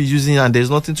country is using, and there's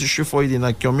nothing to show for it in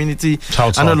our community,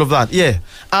 and all of that. Yeah,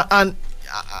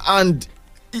 and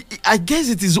I guess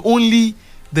it is only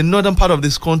the northern part of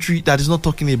this country that is not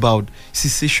talking about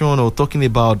secession or talking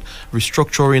about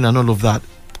restructuring and all of that.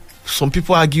 Some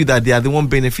people argue that they are the one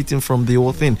benefiting from the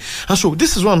whole thing. And so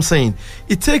this is what I'm saying.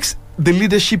 It takes the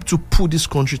leadership to put this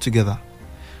country together.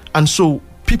 And so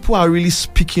people are really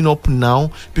speaking up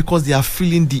now because they are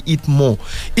feeling the heat more.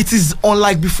 It is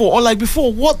unlike before. Unlike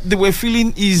before, what they were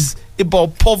feeling is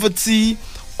about poverty,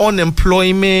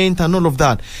 unemployment, and all of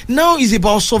that. Now it's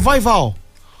about survival.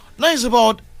 Now it's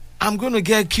about, I'm going to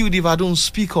get killed if I don't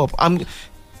speak up.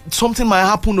 Something might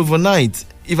happen overnight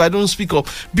if I don't speak up.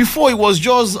 Before, it was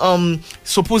just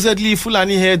supposedly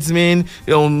Fulani headsmen,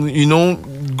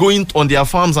 going on their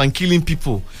farms and killing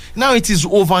people. Now it is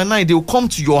overnight. They will come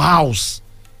to your house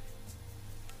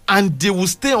and they will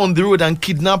stay on the road and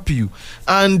kidnap you.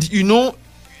 And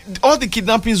all the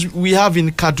kidnappings we have in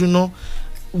Kaduna,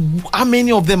 how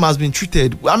many of them has been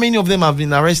treated? How many of them have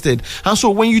been arrested? And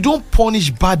so when you don't punish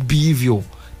bad behavior,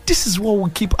 this is what will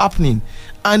keep happening.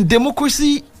 And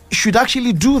democracy should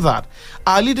actually do that.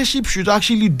 Our leadership should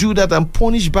actually do that and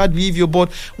punish bad behavior.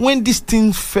 But when these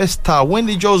things fester, when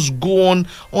they just go on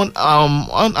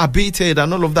unabated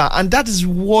and all of that, and that is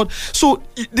what. So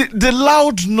the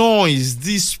loud noise,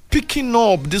 the speaking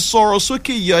up, the Sorosoke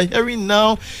you're hearing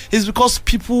now is because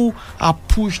people are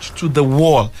pushed to the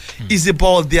wall. It's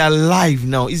about their life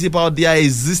now. It's about their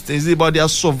existence. It's about their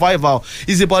survival.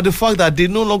 It's about the fact that they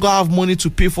no longer have money to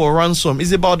pay for ransom.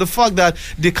 It's about the fact that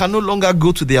they can no longer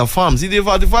go to their farms. It's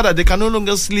about the fact that they can no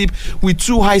longer sleep with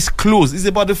two eyes closed. It's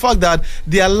about the fact that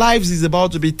their lives is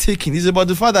about to be taken. It's about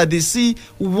the fact that they see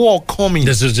war coming.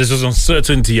 There's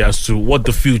uncertainty as to what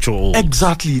the future holds.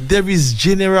 Exactly. There is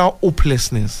general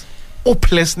hopelessness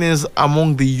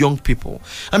among the young people.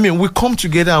 I mean, we come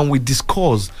together and we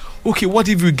discuss, okay, what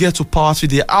if we get to power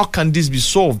today? How can this be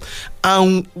solved?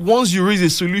 And once you raise a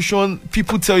solution,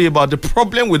 people tell you about the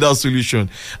problem with that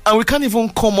solution. And we can't even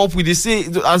come up with say,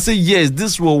 yes,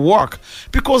 this will work.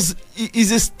 Because it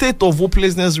is a state of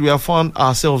hopelessness we have found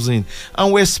ourselves in.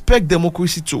 And we expect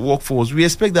democracy to work for us. We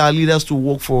expect our leaders to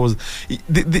work for us.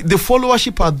 The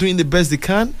followership are doing the best they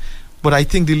can, but I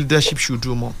think the leadership should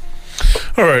do more.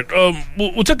 All right,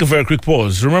 we'll take a very quick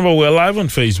pause. Remember, we're live on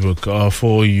Facebook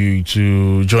for you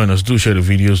to join us. Do share the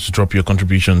videos, to drop your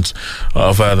contributions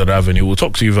via that avenue. We'll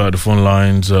talk to you via the phone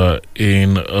lines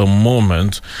in a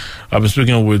moment. I've been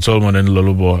speaking with Solomon and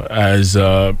Lolubo as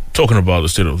talking about the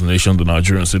state of the nation, the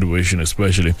Nigerian situation,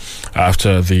 especially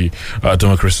after the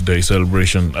Democracy Day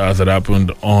celebration that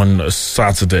happened on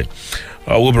Saturday.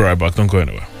 We'll be right back. Don't go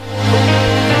anywhere.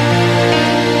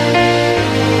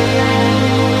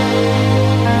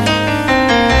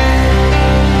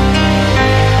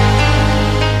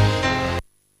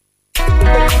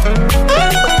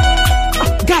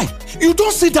 You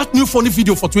don't see that new funny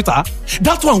video for Twitter?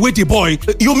 That one with the boy.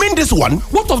 You mean this one?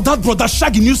 What of that brother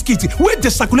Shaggy news kit? Where they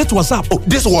circulate WhatsApp? Oh,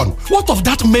 this one. What of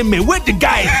that meme? Where the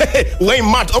guy? When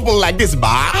mouth open like this,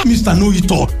 ba? Mr. Know It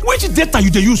All. Which data you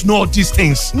they use know all these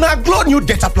things? Now, Glow new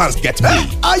data plans get me.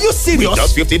 Are you serious? With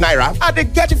just 50 naira, and they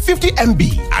get 50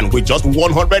 MB. And with just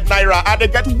 100 naira, and they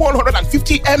get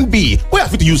 150 MB. Where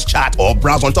have to use chat or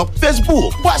browse on top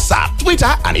Facebook, WhatsApp,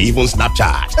 Twitter, and even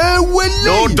Snapchat.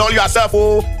 Don't dull yourself,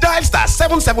 oh. Dial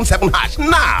 *777#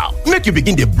 now. Make you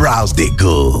begin the browse, they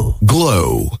go.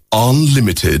 Glow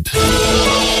Unlimited.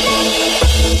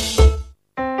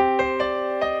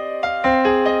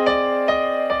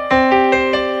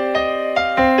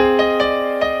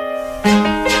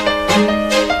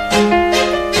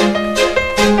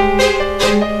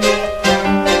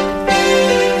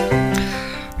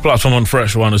 Platform on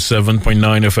Fresh 107.9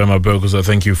 FM at Berkeley.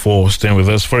 Thank you for staying with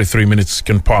us. 43 minutes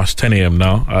can pass 10 a.m.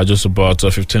 now. Just about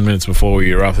 15 minutes before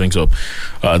we wrap things up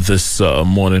this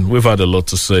morning. We've had a lot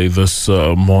to say this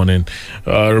morning.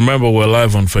 Remember, we're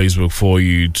live on Facebook for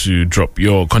you to drop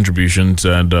your contributions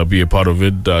and be a part of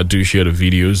it. Do share the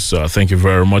videos. Thank you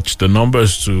very much. The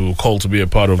numbers to call to be a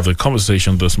part of the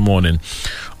conversation this morning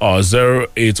are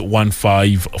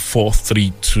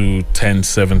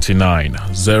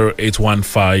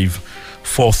 0815-432-1079.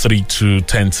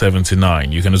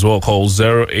 0815-432-1079. You can as well call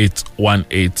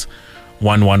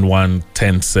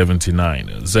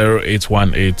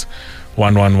 0818-111-1079.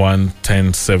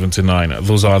 0818-111-1079.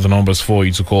 Those are the numbers for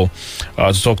you to call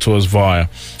to talk to us via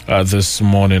this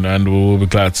morning, and we will be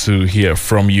glad to hear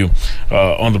from you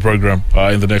on the program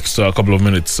in the next couple of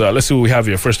minutes. Let's see what we have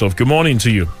here. First off, good morning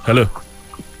to you. Hello.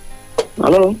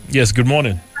 Hello. Yes, good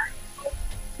morning.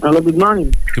 Hello, good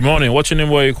morning. Good morning. What's your name?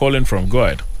 Where are you calling from? Go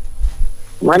ahead.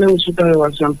 My name is Shita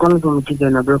Iwasi. I'm calling from Ikija,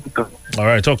 Abeokuta. All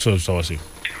right, talk to us, Tawasi.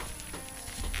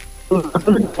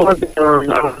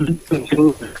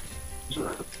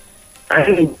 I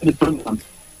think the program.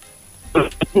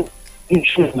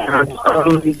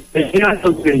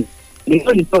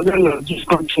 The program of this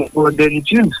country, but they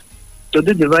refuse to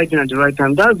do the right thing at the right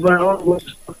time. That's why all what's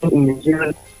in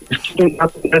Nigeria is keeping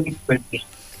happening everybody.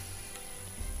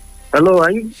 Hello,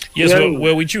 are you? Yes,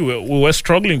 we're with you. We were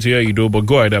struggling to hear you, though, but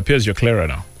go ahead. It appears you're clearer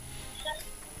now.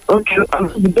 Okay,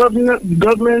 the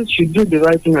government should do the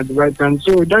right thing at the right time.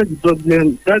 So that's the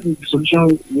problem. That is the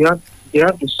solution they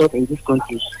have to solve in this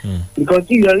country. Because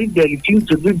if they refuse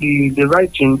to do the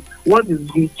right thing, what is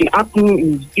happening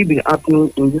is still be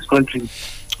happening in this country.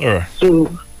 All right. So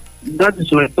that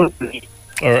is my thought.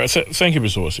 All right. Thank you,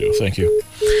 Mr. Wasio. Thank you.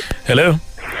 Hello.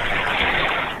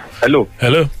 Hello.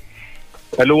 Hello.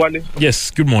 Hello, Wale. Yes.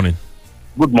 Good morning.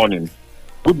 Good morning.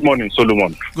 Good morning,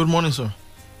 Solomon. Good morning, sir.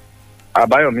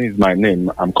 Abayomi is my name.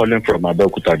 I'm calling from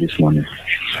Abeokuta this morning.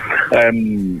 Let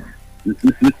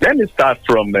me start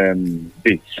from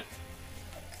this.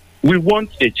 We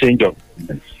want a change of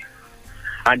government,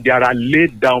 and there are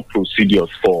laid down procedures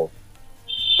for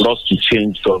us to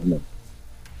change government.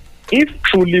 If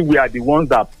truly we are the ones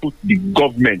that put the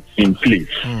government in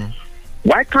place,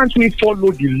 why can't we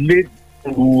follow the laid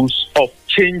rules of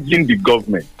changing the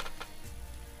government?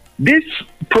 This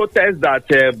protest that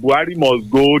Buhari must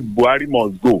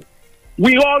go,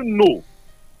 we all know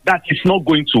that it's not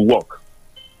going to work,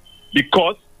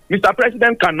 because Mr.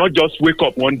 President cannot just wake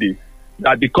up one day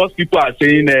that because people are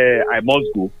saying I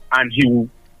must go and he will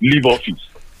leave office.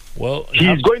 Well,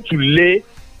 he's going to lay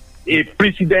a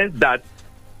precedent that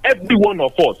every one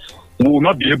of us will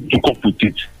not be able to cope with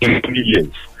it in 20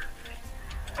 years.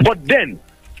 But then,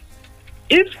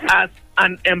 if as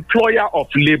an employer of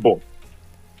labor,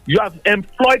 you have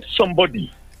employed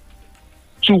somebody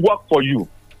to work for you,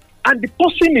 and the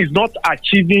person is not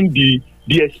achieving the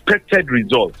expected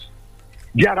results,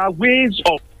 there are ways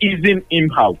of easing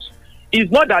him out. It's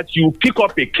not that you pick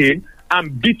up a cane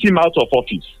and beat him out of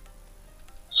office.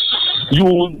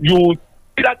 You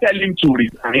either tell him to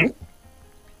resign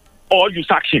or you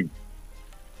sack him.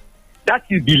 That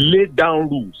is the laid down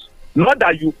rules. Not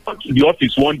that you come to the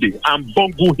office one day and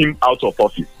bungle him out of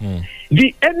office.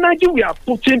 The energy we are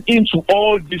putting into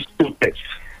all these protests,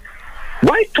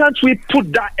 why can't we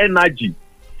put that energy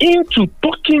into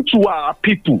talking to our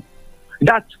people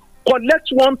that collect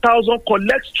 1,000,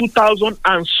 collect 2,000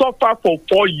 and suffer for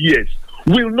 4 years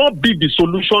will not be the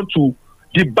solution to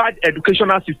the bad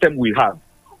educational system we have,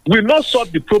 will not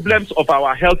solve the problems of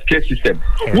our healthcare system,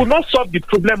 will not solve the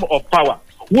problem of power,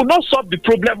 will not solve the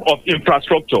problem of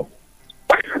infrastructure.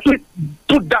 Why can't we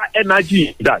put that energy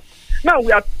in that? Now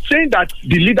we are saying that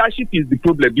the leadership is the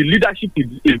problem. The leadership is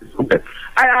the problem.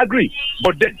 I agree.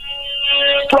 But then,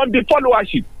 from the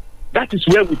followership, that is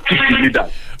where we pick the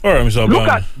leaders. All right, Mr. Look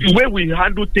at the way we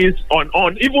handle things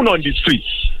on even on the streets.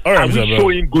 All right, and Mr. we're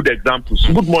showing good examples.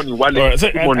 Good morning, Wale. All right,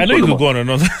 good morning, I know you Solomon. could go on and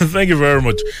on. Thank you very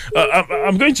much.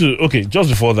 I'm going to, okay, just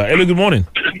before that. Hello, good morning.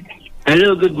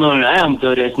 Hello, good morning. I am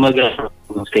Dorian Smuggler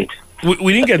from State.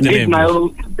 We didn't get the name.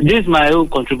 This is my own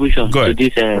contribution to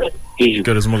this issue.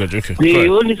 Good, okay. The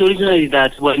only solution is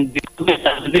that when the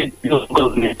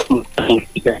government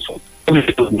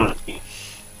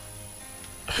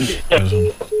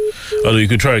although you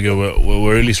could try again,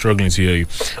 we're really struggling to hear you.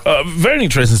 Very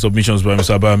interesting submissions by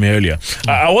Mr. Abami earlier.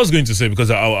 I was going to say,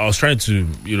 because I was trying to,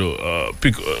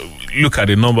 look at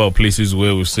a number of places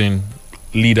where we've seen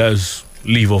leaders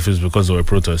leave office because of a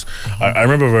protest. I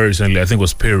remember very recently, I think it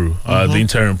was Peru, the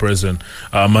interim president,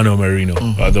 Manuel Merino.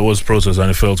 There was protest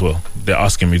and it felt, well, they're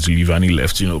asking me to leave and he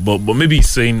left, but maybe he's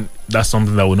saying that's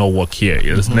something that will not work here.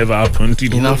 It's never happened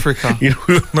in Africa. It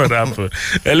will not happen.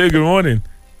 Hello, good morning.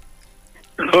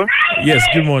 Hello? Yes,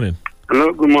 good morning.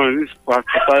 Hello, good morning. This is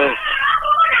Pastor Tayo.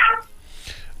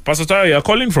 Pastor Tayo, you're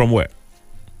calling from where?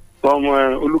 From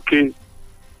Uluke.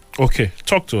 Okay,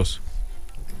 talk to us.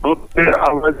 Okay,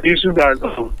 I was the issue that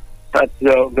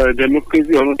the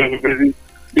democracy or not democracy,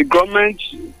 the government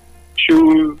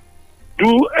should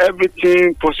do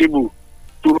everything possible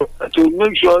to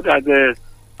make sure that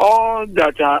all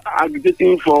that are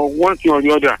agitating for one thing or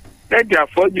the other, let their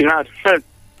voice be heard first,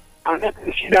 and let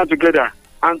them sit down together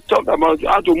and talk about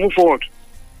how to move forward.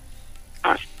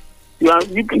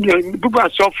 People are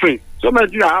suffering. So many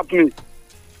things are happening.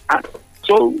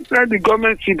 So let the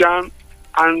government sit down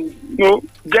and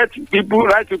get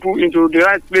right people into the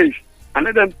right place and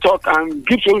let them talk and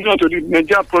give solution to the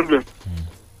Nigeria problem.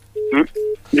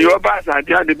 The robbers are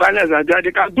there, the violence are there.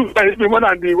 They can do anything more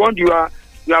than the one you are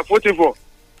voting for.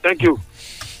 Thank you.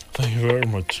 Thank you very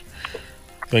much.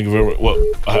 Thank you very much. Well,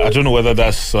 I don't know whether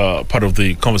that's part of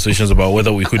the conversations about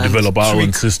whether we could develop our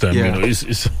own system. Yeah.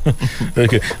 It's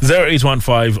okay.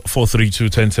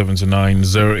 0815-432-1079,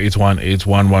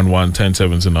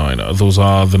 0818-111-1079. Those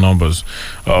are the numbers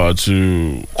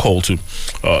to call to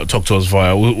talk to us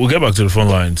via. We'll get back to the phone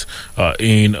lines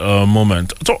in a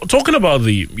moment. Talking about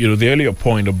the earlier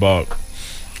point about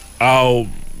how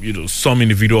some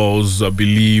individuals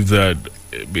believe that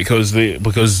because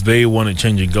they want a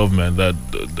change in government that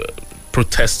the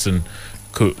protesting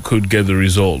could get the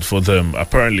result for them.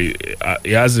 Apparently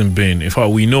it hasn't been. In fact,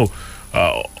 we know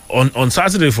on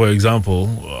Saturday, for example,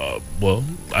 well,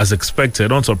 as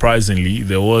expected, unsurprisingly,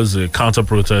 there was a counter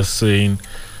protest saying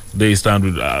they stand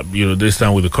with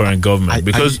the current government.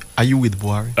 Are you with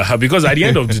Buhari? Because at the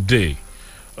end of the day,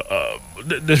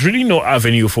 there's really no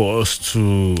avenue for us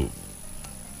to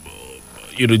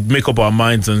make up our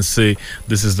minds and say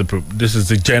this is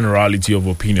the generality of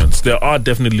opinions. There are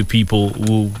definitely people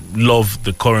who love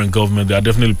the current government. There are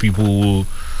definitely people who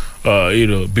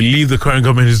believe the current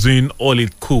government is doing all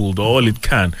it could or all it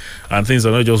can, and things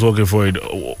are not just working for it.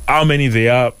 How many they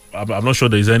are, I'm not sure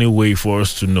there's any way for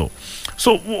us to know.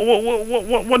 So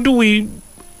what do we?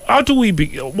 How do we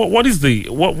be?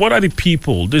 What are the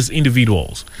people, these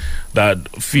individuals, that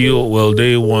feel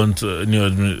they want the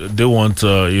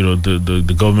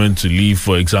government to leave,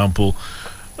 for example?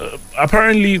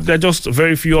 Apparently, there are just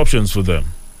very few options for them.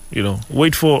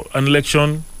 Wait for an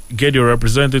election, get your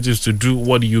representatives to do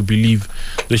what you believe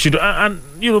they should, and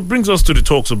brings us to the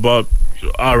talks about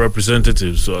our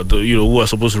representatives, who are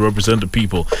supposed to represent the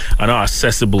people, and how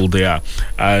accessible they are.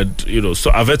 And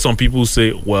so I've heard some people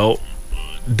say, well,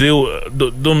 they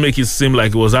don't make it seem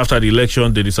like it was after the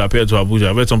election they disappeared to Abuja.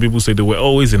 I've heard some people say they were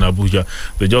always in Abuja.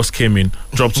 They just came in,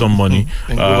 dropped some money,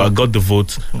 got the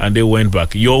vote, and they went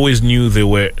back. You always knew they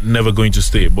were never going to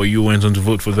stay, but you went on to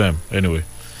vote for them anyway.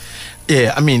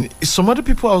 Yeah, I mean, some other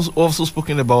people have also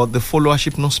spoken about the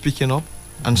followership not speaking up,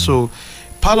 and so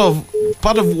part of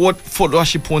what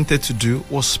followership wanted to do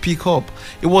was speak up.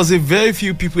 It was a very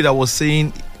few people that was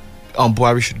saying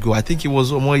Buhari should go. I think it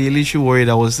was Omoyele Sowore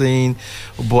that was saying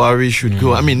Buhari should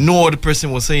go. I mean, no other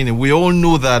person was saying it. We all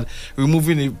know that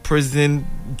removing a president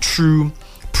through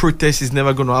protest is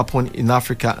never going to happen in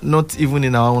Africa, not even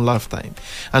in our own lifetime.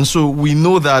 And so we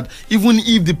know that even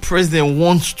if the president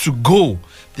wants to go,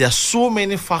 there are so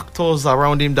many factors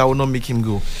around him that will not make him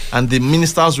go. And the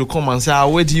ministers will come and say,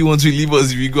 where do you want to leave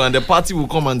us if you go? And the party will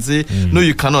come and say, no,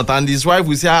 you cannot. And his wife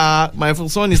will say, my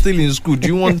son is still in school.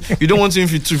 You don't want him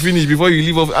to finish before you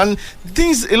leave off? And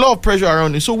a lot of pressure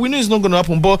around him. So we know it's not going to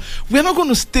happen. But we're not going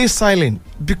to stay silent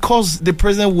because the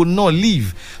president will not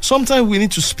leave. Sometimes we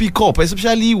need to speak up,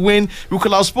 especially when we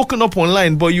could have spoken up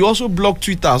online, but you also block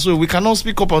Twitter. So we cannot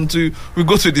speak up until we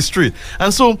go to the street.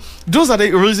 And so those are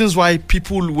the reasons why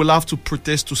people will have to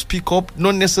protest, to speak up,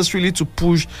 not necessarily to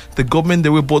push the government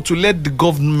away, but to let the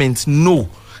government know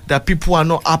that people are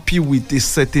not happy with these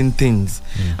certain things.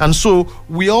 And so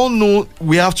we all know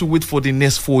we have to wait for the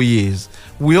next 4 years.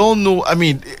 We all know, I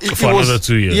mean, for another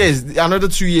 2 years. Yes, another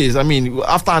 2 years. I mean,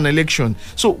 after an election.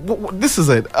 So this is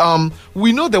it.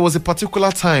 We know there was a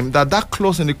particular time that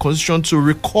clause in the constitution to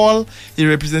recall a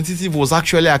representative was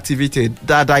actually activated.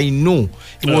 That I know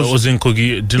it was in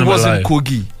Kogi. It was in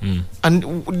Kogi.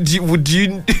 And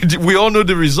we all know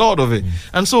the result of it.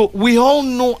 And so we all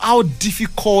know how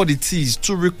difficult it is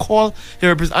to recall a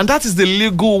representative. And that is the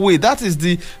legal way. That is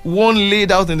the one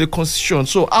laid out in the constitution.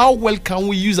 So how well can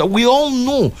we use that? We all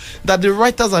know that the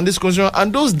writers on this constitution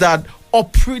and those that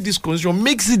operate this constitution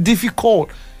makes it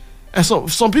difficult And so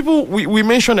some people, we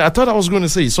mentioned it, I thought I was going to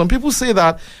say, some people say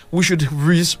that we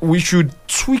should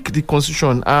tweak the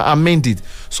constitution, amend it.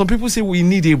 Some people say we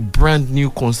need a brand new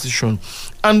constitution.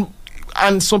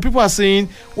 And some people are saying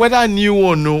whether new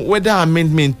or no, whether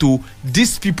amendment to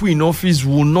these people in office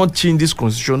will not change this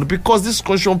constitution because this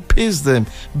constitution pays them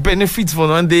benefits for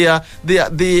them, and they are the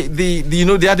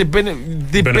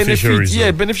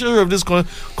beneficiary of this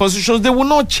constitution. They will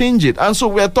not change it, and so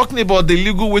we are talking about the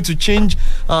legal way to change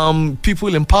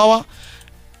people in power.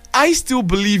 I still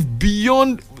believe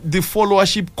beyond the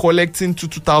followership collecting to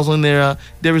 2,000 naira,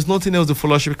 there is nothing else the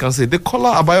followership can say. The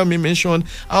caller Abayomi mentioned,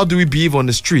 how do we behave on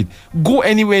the street? Go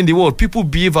anywhere in the world, people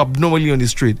behave abnormally on the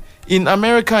street. In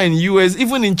America, in US,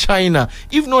 even in China,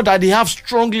 if not that they have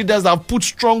strong leaders that have put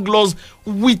strong laws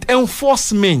with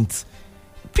enforcement,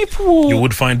 people... You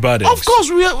would find bad eggs. Of course,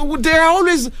 there are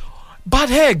always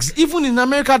bad eggs. Even in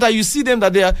America, that you see them,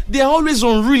 that they are always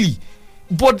unruly.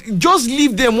 But just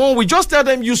leave them one way. Just tell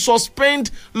them you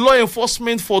suspend law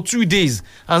enforcement for 2 days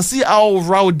and see how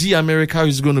rowdy America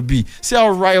is going to be. See how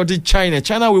rowdy China with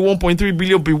 1.3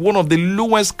 billion be one of the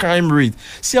lowest crime rate.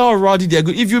 See how rowdy they are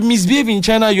going. If you misbehave in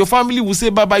China, your family will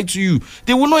say bye-bye to you.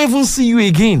 They will not even see you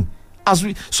again.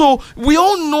 So we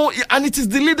all know, and it is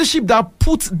the leadership that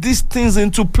puts these things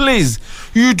into place.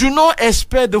 You do not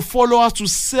expect the followers to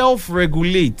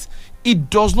self-regulate.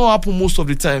 It does not happen most of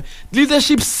the time.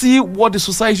 Leadership see what the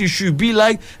society should be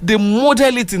like, they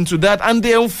model it into that, and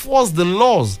they enforce the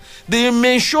laws. They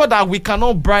make sure that we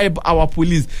cannot bribe our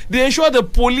police. They ensure the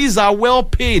police are well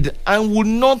paid and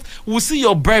will see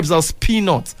your bribes as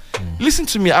peanuts. Listen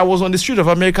to me, I was on the street of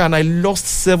America and I lost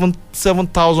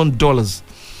 $7,000.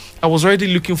 I was already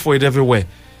looking for it everywhere.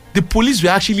 The police were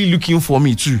actually looking for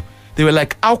me too. They were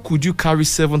like, how could you carry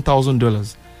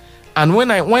 $7,000? And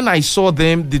when I saw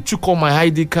them, they took all my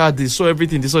ID card, they saw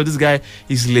everything. They saw this guy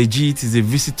is legit, he's a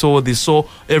visitor. They saw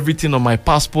everything on my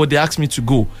passport. They asked me to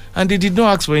go. And they did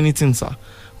not ask for anything, sir.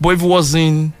 But if it was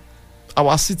in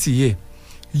our city here,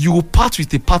 you will part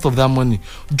with a part of that money.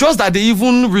 Just that they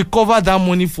even recover that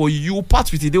money for you, you will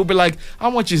part with it. They will be like, how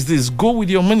much is this? Go with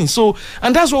your money. So,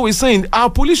 and that's what we're saying. Our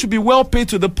police should be well paid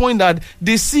to the point that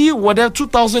they see whatever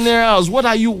 2,000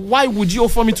 naira. Why would you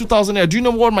offer me 2,000 naira? Do you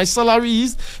know what my salary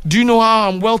is? Do you know how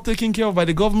I'm well taken care of by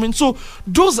the government? So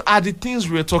those are the things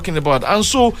we're talking about. And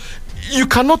so you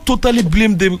cannot totally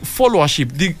blame the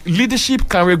followership. The leadership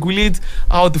can regulate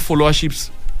how the followerships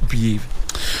behave.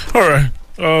 All right.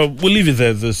 We'll leave it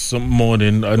there this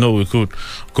morning. I know we could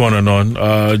go on and on.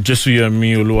 Jesu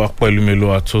Yemi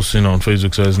Oluwapelumelo Atosin on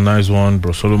Facebook says, nice one,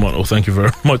 Bro Solomon. Oh, thank you very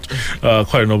much.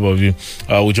 Quite a number of you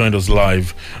who joined us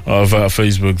live via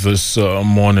Facebook this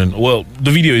morning. Well, the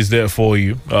video is there for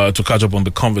you to catch up on the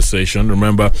conversation.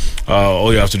 Remember,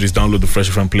 all you have to do is download the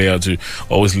Fresh FM player to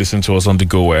always listen to us on the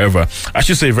go wherever. I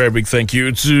should say a very big thank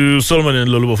you to Solomon and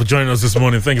Lolubo for joining us this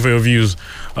morning. Thank you for your views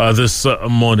this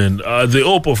morning. The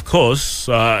hope, of course,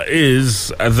 is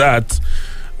that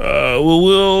we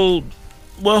will,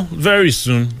 very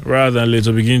soon, rather than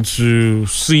later, begin to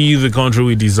see the country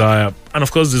we desire and,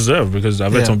 of course, deserve, because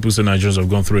I've heard some people say Nigerians have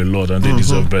gone through a lot and they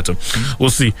deserve better. We'll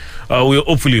see.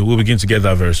 We'll begin to get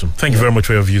that very soon. Thank you very much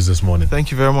for your views this morning.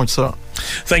 Thank you very much, sir.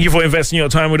 Thank you for investing your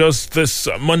time with us this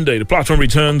Monday. The platform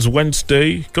returns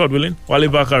Wednesday, God willing. Wale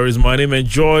Bakar is my name.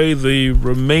 Enjoy the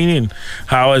remaining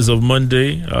hours of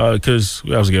Monday because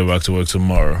we have to get back to work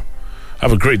tomorrow.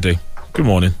 Have a great day. Good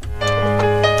morning.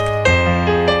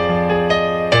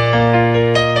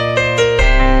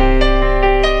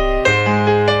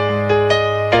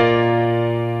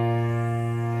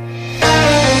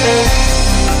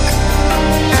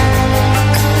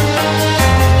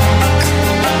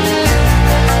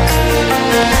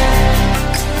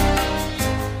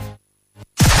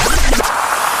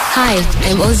 Hi,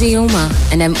 I'm Ozzy Oma,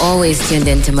 and I'm always tuned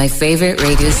into my favorite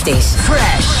radio station.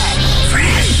 Fresh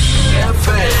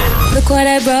FM. Look what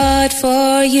I brought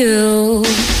for you.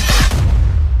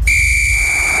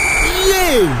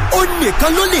 Ó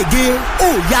nìkan ló lè gé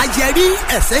òòyà jẹrí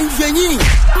ẹ̀sẹ̀ ń yẹyìn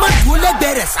má dúró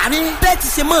lẹ́gbẹ̀ẹ́ rẹ̀ sáré bẹ́ẹ̀ ti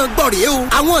ṣe máa gbọ́ rèé o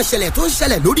àwọn ìṣẹ̀lẹ̀ tó ń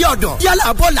ṣẹlẹ̀ lórí ọ̀dàn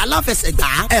yálà bọ́ọ̀lù aláfẹsẹ̀gbá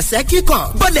ẹ̀sẹ̀ kíkàn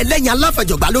bọ́ọ̀lù lẹ́yìn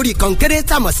aláfẹjọ̀gbá lórí kọ̀ǹkẹ́rẹ́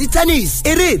tàmọ̀ sí tennis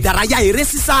eré ìdárayá eré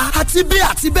sísá àti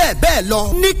bẹ́ẹ̀ bẹ́ẹ̀ lọ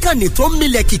níkànnì tó ń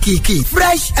milẹ̀ kìkìkì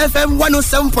Fresh FM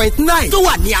 107.9 tó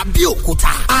wà ní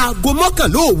Abẹ́òkúta aago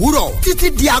mọ́kànlá òwúrọ̀ títí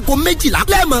di aago 12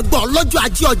 lẹ́ẹ̀mọ̀ gbọ́ lọ́jọ́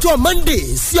ajé ọjọ́ Monday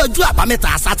sí ọjọ́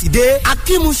àbámẹ́ta Sátidé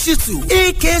Akimu Shitu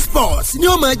AK Sports ni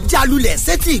ó máa jálulẹ̀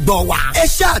sétí ìgbọ́ wa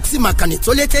ẹ̀ṣẹ́ àti màkànnì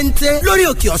tó lé téńté lórí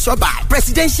òkè ọ̀ṣọ́bà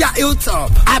Presidential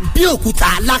Hilltop Abẹ́òkúta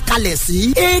alákalẹ̀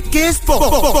sí AK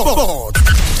Sports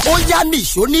ó yá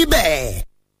nìṣó níbẹ̀.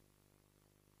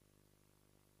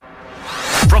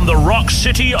 from the rock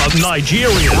city of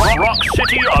Nigeria. Rock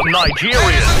city of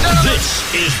Nigeria.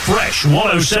 This is Fresh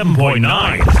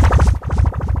 107.9.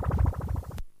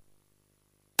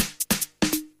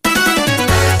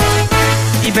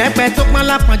 Ìbẹ́pẹ tó pọ́n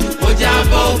lápọ̀jù. Ó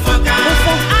jábọ́ ó fọ́nká. Ó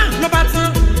fọ́n ló bá tán.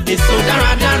 Èso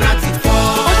dáradára ti fọ́.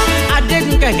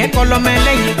 Adégún kẹ̀kẹ́ kọ́ lọ́mọ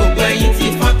ẹlẹ́yin. Gbogbo ẹ̀yìn ti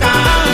fọ́nká.